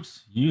and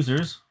groups,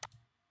 users.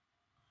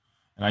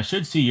 And I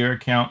should see your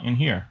account in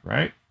here,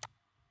 right?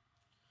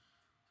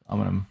 I'm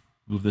going to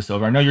move this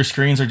over. I know your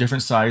screens are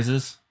different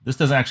sizes. This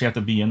doesn't actually have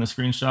to be in the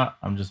screenshot.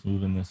 I'm just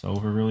moving this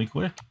over really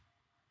quick.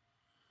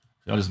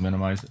 So I'll just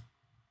minimize it.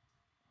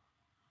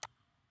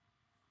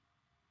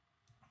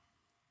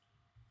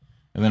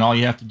 And then all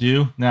you have to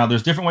do, now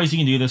there's different ways you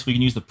can do this. We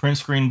can use the print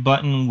screen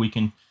button. We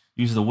can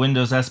use the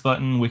Windows S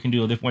button. We can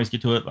do different ways to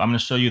get to it. I'm going to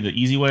show you the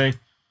easy way.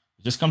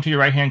 Just come to your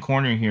right-hand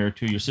corner here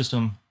to your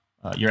system,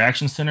 your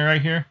action center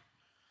right here.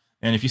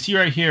 And if you see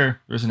right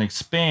here, there's an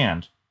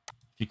expand.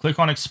 If you click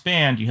on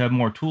expand, you have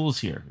more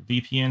tools here,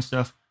 VPN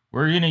stuff.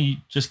 We're going to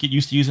just get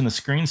used to using the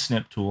screen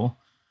snip tool.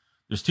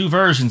 There's 2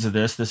 versions of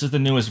this. This is the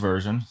newest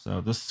version.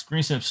 So this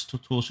screen snip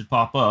tool should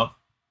pop up.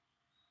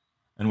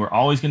 And we're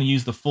always going to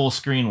use the full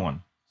screen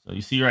one. So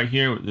you see right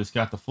here, it's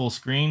got the full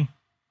screen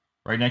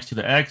right next to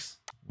the X.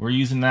 We're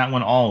using that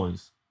one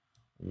always.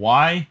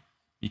 Why?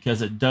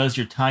 Because it does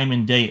your time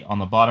and date on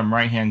the bottom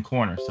right-hand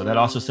corner. So that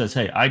also says,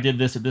 hey, I did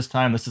this at this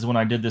time. This is when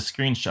I did this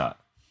screenshot.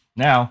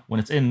 Now, when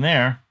it's in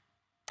there,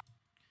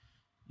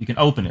 you can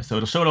open it. So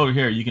it'll show it over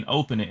here. You can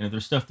open it, and if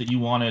there's stuff that you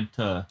wanted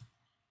to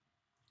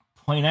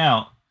point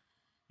out,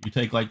 you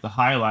take like the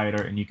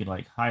highlighter and you can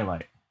like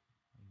highlight.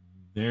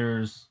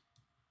 There's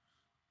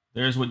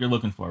what you're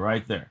looking for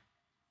right there.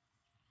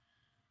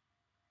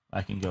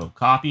 I can go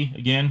copy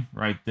again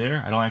right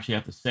there. I don't actually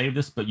have to save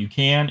this, but you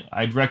can.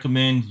 I'd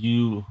recommend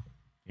you,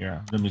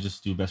 here, let me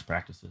just do best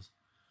practices.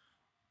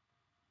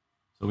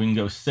 So we can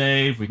go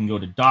save, we can go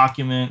to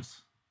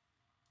documents,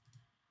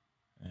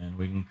 and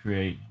we can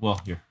create, well,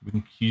 here, we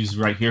can use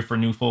right here for a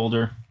new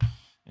folder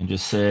and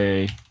just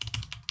say,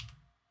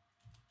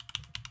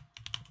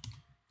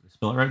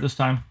 spell it right this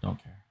time, don't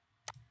care.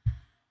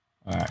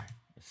 All right,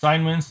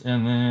 assignments,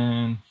 and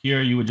then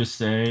here you would just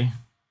say,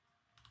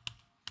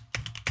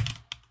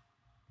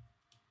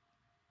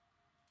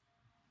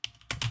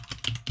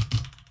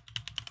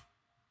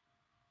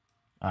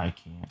 I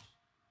can't.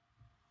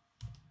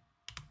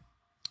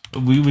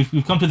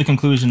 We've come to the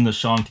conclusion that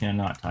Sean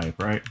cannot type,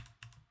 right?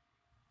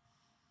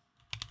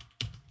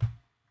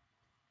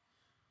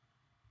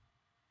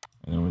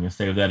 And then we're going to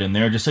save that in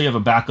there just so you have a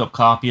backup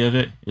copy of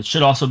it. It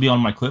should also be on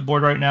my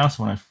clipboard right now.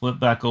 So when I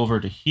flip back over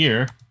to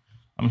here,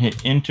 I'm going to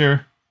hit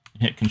Enter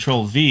and hit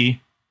Control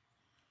V,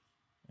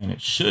 and it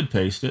should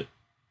paste it.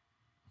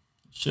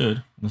 It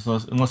should,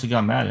 unless it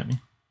got mad at me.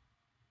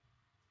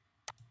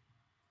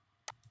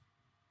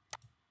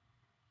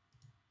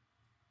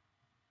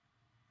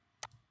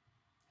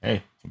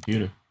 Hey,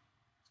 computer,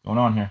 what's going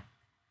on here?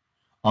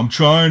 I'm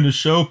trying to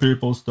show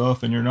people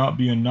stuff and you're not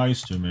being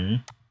nice to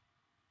me.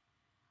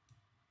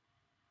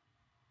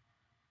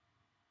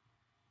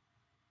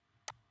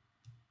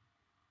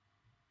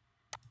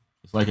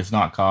 It's like it's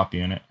not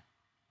copying it.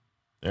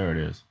 There it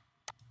is.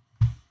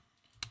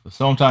 But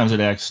sometimes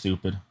it acts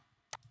stupid.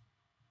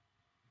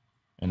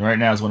 And right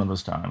now is one of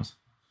those times.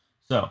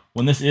 So,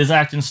 when this is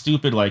acting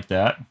stupid like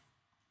that,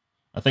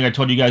 I think I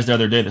told you guys the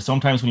other day that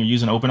sometimes when you're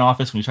using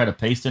OpenOffice, when you try to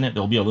paste in it,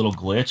 there'll be a little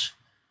glitch.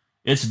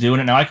 It's doing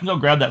it. Now, I can go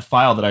grab that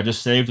file that I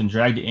just saved and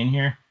dragged it in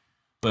here.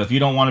 But if you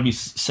don't want to be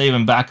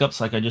saving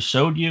backups like I just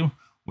showed you,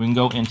 we can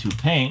go into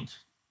Paint.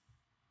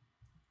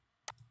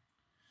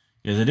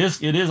 Because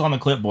it is on the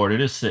clipboard. It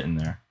is sitting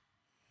there.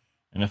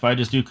 And if I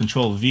just do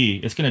Control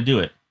V, it's going to do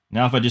it.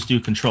 Now, if I just do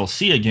Control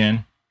C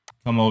again,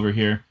 come over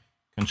here,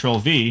 Control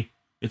V,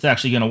 it's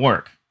actually going to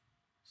work.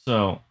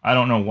 So, I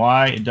don't know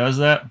why it does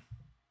that.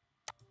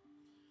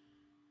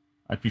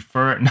 I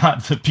prefer it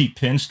not to be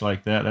pinched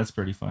like that. That's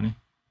pretty funny.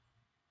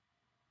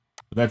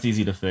 But that's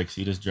easy to fix.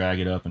 You just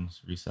drag it up and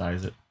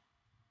resize it.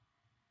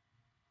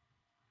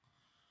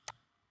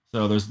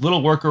 So there's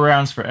little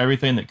workarounds for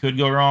everything that could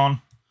go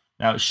wrong.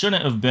 Now, it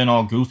shouldn't have been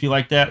all goofy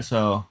like that,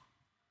 so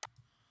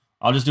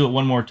I'll just do it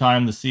one more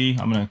time to see.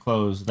 I'm going to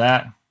close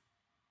that.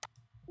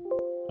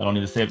 I don't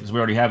need to save it because we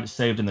already have it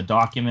saved in the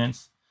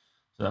documents.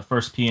 So that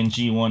first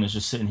PNG one is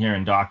just sitting here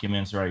in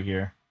documents right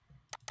here.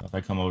 So if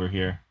I come over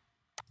here,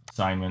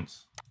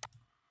 assignments,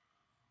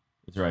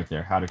 it's right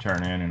there, how to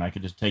turn in, and I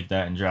could just take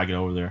that and drag it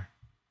over there,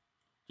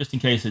 just in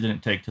case it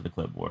didn't take to the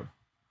clipboard.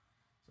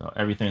 So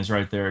everything's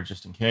right there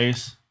just in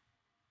case.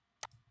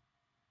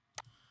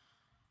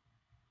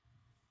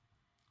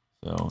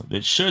 So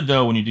it should,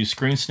 though, when you do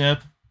screen snip,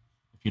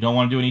 if you don't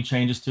want to do any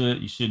changes to it,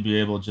 you should be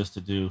able just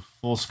to do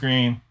full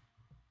screen.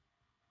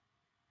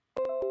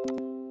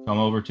 Come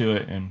over to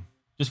it, and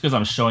just because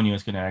I'm showing you,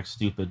 it's going to act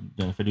stupid.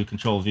 Then if I do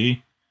Control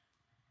V,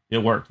 it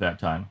worked that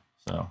time.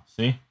 So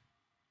see?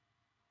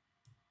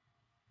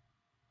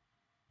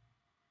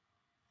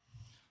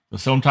 So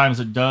sometimes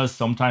it does,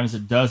 sometimes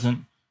it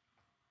doesn't.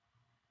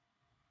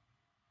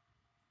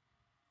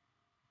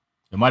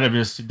 It might have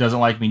just doesn't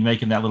like me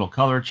making that little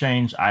color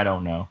change. I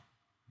don't know.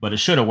 But it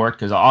should have worked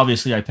because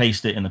obviously I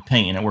pasted it in the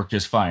paint and it worked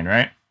just fine,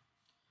 right?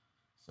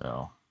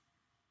 So,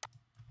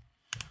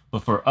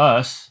 but for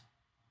us,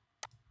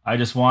 I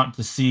just want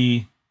to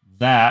see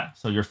that.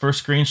 So your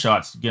first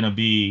screenshot's going to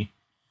be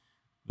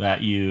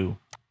that you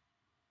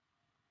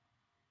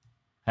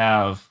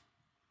have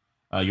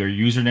your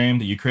username,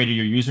 that you created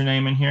your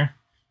username in here.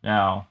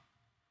 Now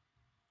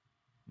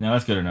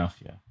that's good enough,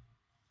 yeah.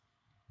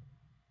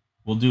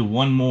 We'll do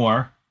one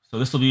more. So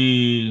this will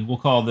be, we'll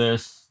call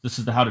this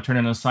is the how to turn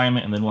in an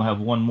assignment, and then we'll have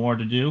one more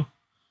to do.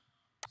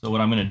 So what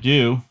I'm going to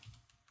do,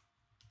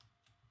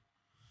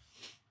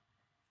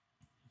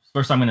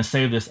 first I'm going to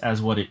save this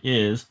as what it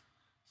is.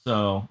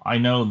 So I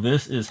know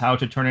this is how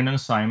to turn in an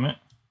assignment.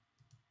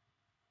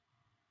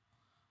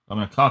 I'm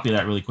going to copy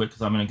that really quick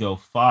because I'm going to go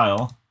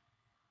File,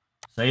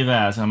 Save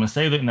As. And I'm going to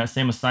save it in that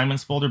same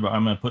assignments folder, but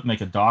I'm going to make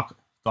a doc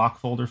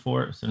folder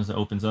for it as soon as it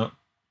opens up.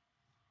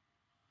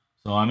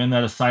 So I'm in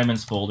that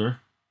assignments folder.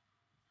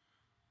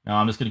 Now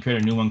I'm just going to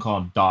create a new one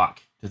called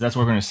doc, because that's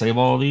where we're going to save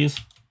all of these.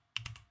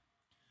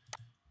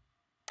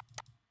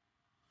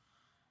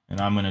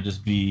 And I'm going to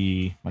just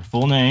be my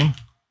full name,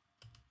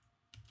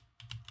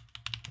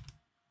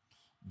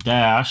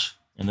 dash,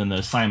 and then the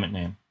assignment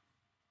name.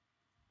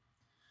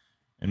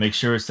 And make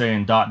sure it's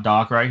saying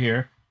 .doc right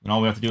here. And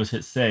all we have to do is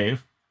hit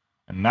save.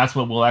 And that's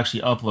what we'll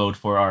actually upload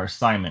for our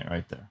assignment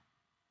right there.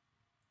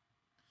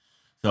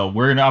 So I'm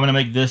going to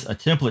make this a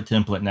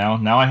template now.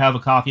 Now I have a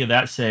copy of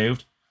that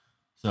saved.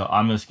 So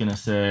I'm just going to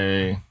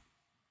say,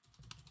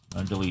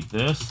 delete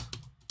this,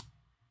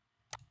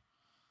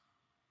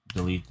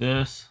 delete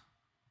this.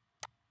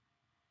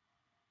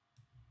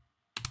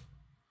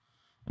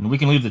 And we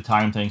can leave the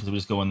time thing because we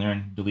just go in there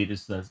and delete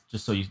this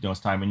just so you know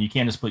it's time. And you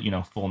can't just put,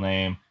 full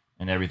name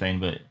and everything,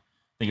 but I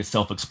think it's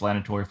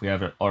self-explanatory if we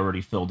have it already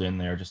filled in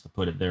there, just to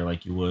put it there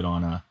like you would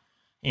on a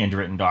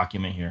handwritten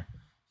document here.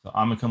 So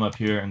I'm going to come up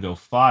here and go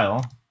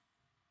File,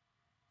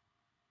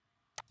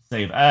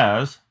 Save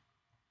As.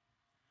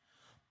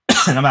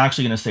 And I'm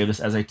actually going to save this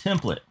as a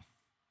template.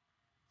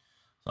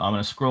 So I'm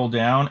going to scroll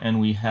down, and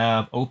we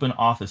have Open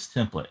Office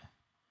Template.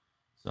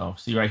 So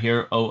see right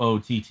here,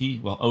 OTT.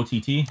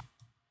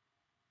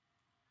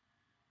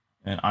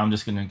 And I'm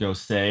just going to go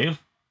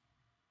Save.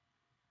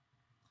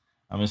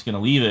 I'm just going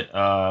to leave it,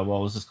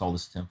 well, let's just call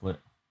this template.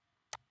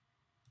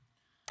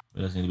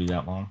 It doesn't need to be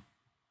that long.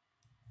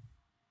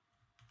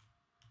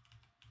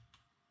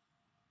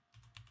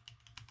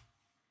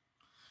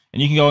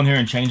 And you can go in here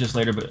and change this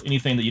later, but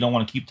anything that you don't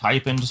want to keep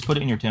typing, just put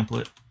it in your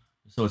template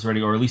so it's ready,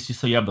 or at least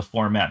just so you have the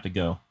format to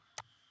go.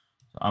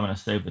 So I'm going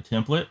to save the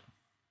template.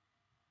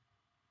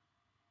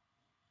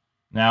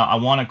 Now I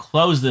want to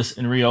close this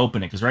and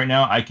reopen it, because right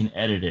now I can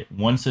edit it.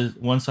 Once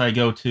I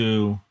go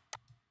to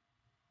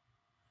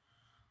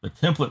the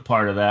template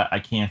part of that, I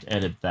can't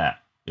edit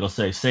that. It'll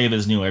say save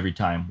as new every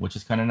time, which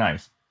is kind of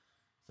nice.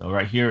 So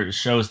right here it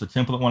shows the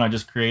template one I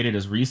just created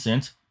as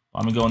recent.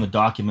 I'm going to go in the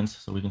documents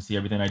so we can see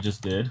everything I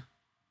just did.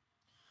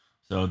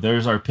 So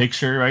there's our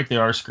picture right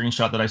there, our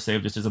screenshot that I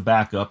saved just as a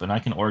backup, and I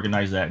can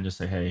organize that and just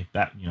say, hey,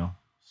 that,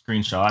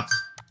 screenshots.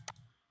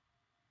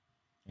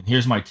 And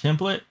here's my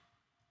template,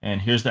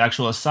 and here's the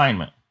actual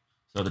assignment.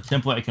 So the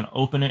template, I can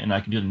open it and I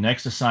can do the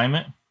next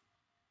assignment.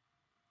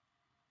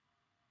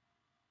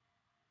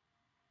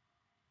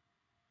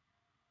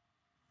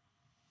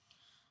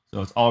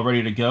 So it's all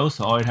ready to go.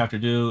 So all I'd have to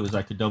do is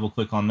I could double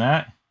click on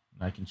that,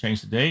 and I can change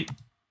the date.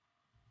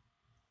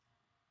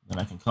 Then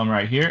I can come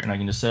right here and I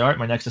can just say, all right,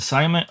 my next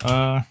assignment,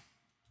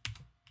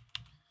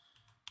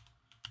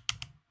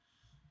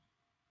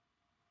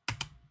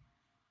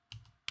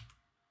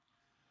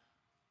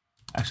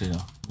 actually,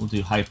 no, we'll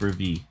do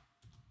Hyper-V.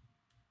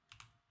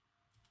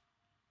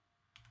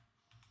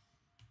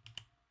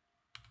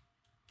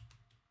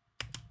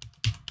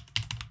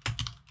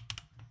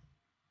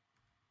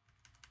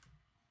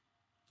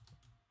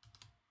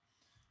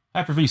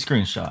 Hyper-V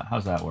screenshot,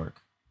 how's that work?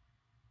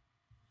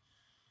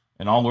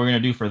 And all we're going to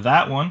do for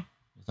that one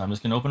is I'm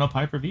just going to open up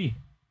Hyper-V.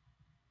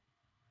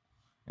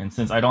 And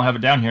since I don't have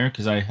it down here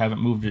because I haven't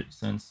moved it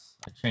since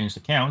I changed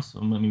accounts, so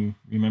let me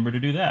remember to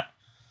do that.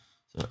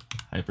 So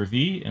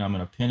Hyper-V, and I'm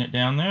going to pin it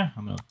down there.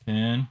 I'm going to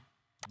pin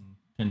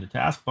the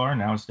taskbar.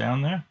 Now it's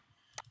down there.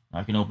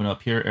 I can open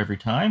up here every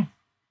time.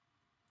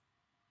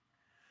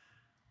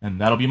 And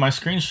that'll be my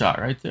screenshot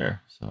right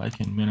there. So I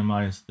can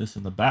minimize this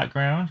in the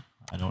background.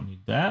 I don't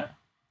need that.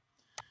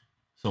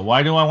 So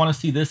why do I want to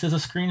see this as a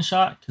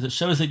screenshot? Because it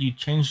shows that you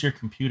changed your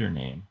computer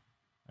name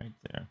right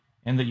there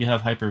and that you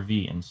have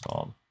Hyper-V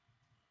installed.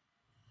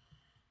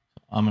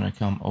 So I'm going to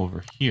come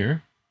over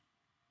here,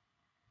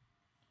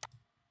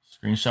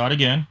 screenshot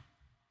again.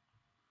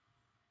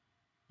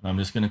 And I'm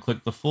just going to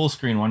click the full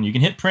screen one. You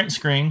can hit print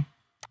screen.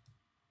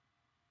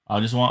 I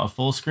just want a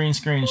full screen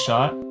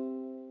screenshot.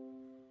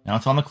 Now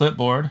it's on the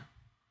clipboard.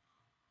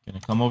 Going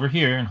to come over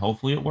here and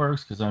hopefully it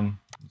works because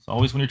it's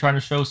always when you're trying to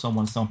show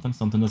someone something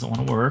doesn't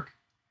want to work.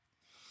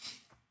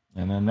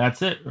 And then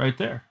that's it right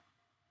there.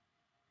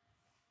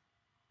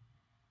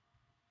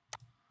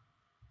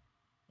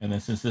 And then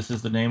since this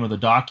is the name of the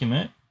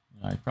document,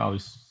 I probably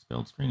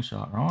spelled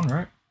screenshot wrong,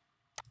 right?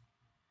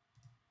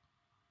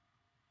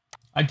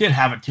 I did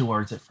have it 2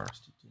 words at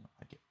first. You don't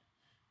like it.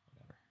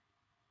 Whatever.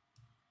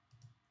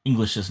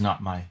 English is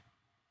not my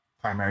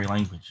primary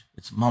language.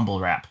 It's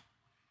mumble rap.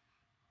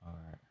 All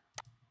right.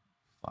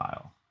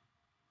 File.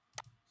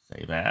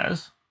 Save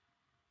as.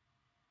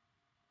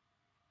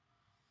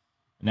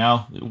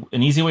 Now,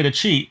 an easy way to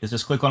cheat is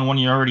just click on one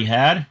you already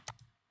had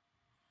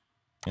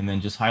and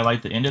then just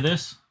highlight the end of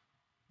this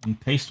and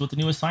paste what the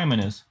new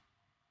assignment is.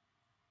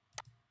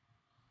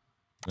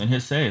 Then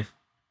hit save.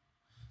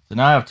 So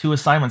now I have 2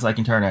 assignments I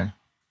can turn in.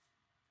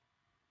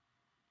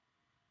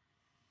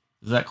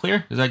 Is that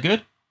clear? Is that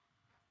good?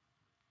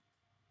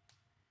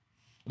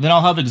 And then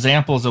I'll have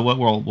examples of what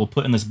we'll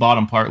put in this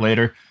bottom part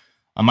later.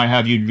 I might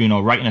have you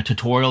writing a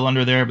tutorial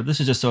under there, but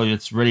this is just so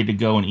it's ready to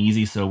go and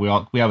easy. So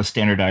we have a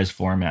standardized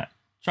format.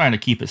 Trying to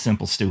keep it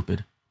simple,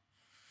 stupid.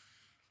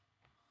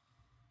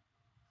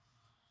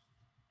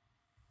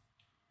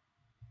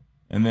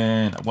 And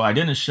then what I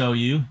didn't show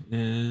you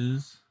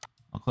is,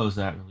 I'll close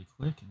that really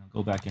quick and I'll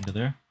go back into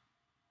there.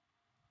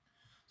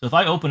 So if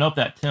I open up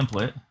that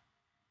template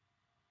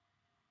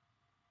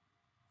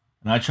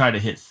and I try to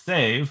hit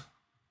save,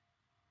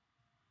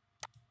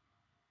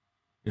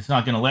 it's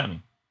not going to let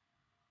me.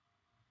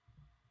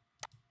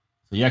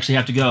 So you actually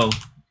have to go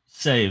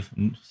save.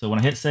 So when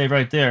I hit save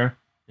right there,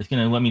 it's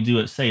going to let me do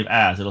it save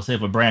as. It'll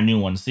save a brand new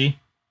one, see?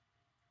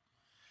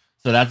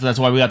 So that's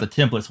why we got the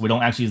template, so we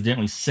don't actually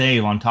accidentally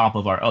save on top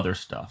of our other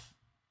stuff.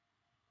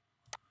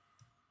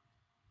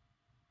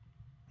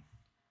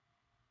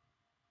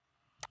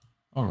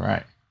 All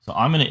right. So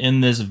I'm going to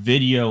end this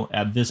video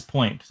at this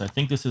point because I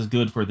think this is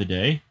good for the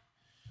day.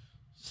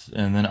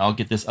 And then I'll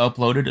get this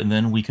uploaded and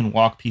then we can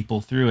walk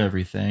people through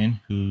everything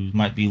who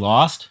might be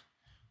lost.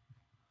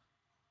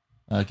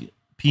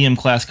 PM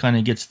class kind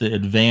of gets the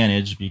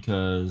advantage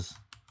because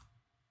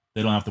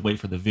they don't have to wait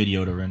for the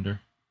video to render.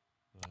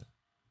 But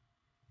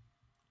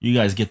you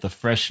guys get the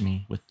fresh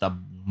me with the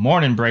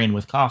morning brain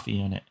with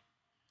coffee in it.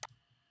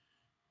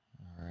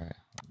 All right,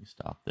 let me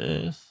stop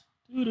this.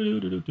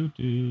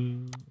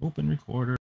 Open recorder.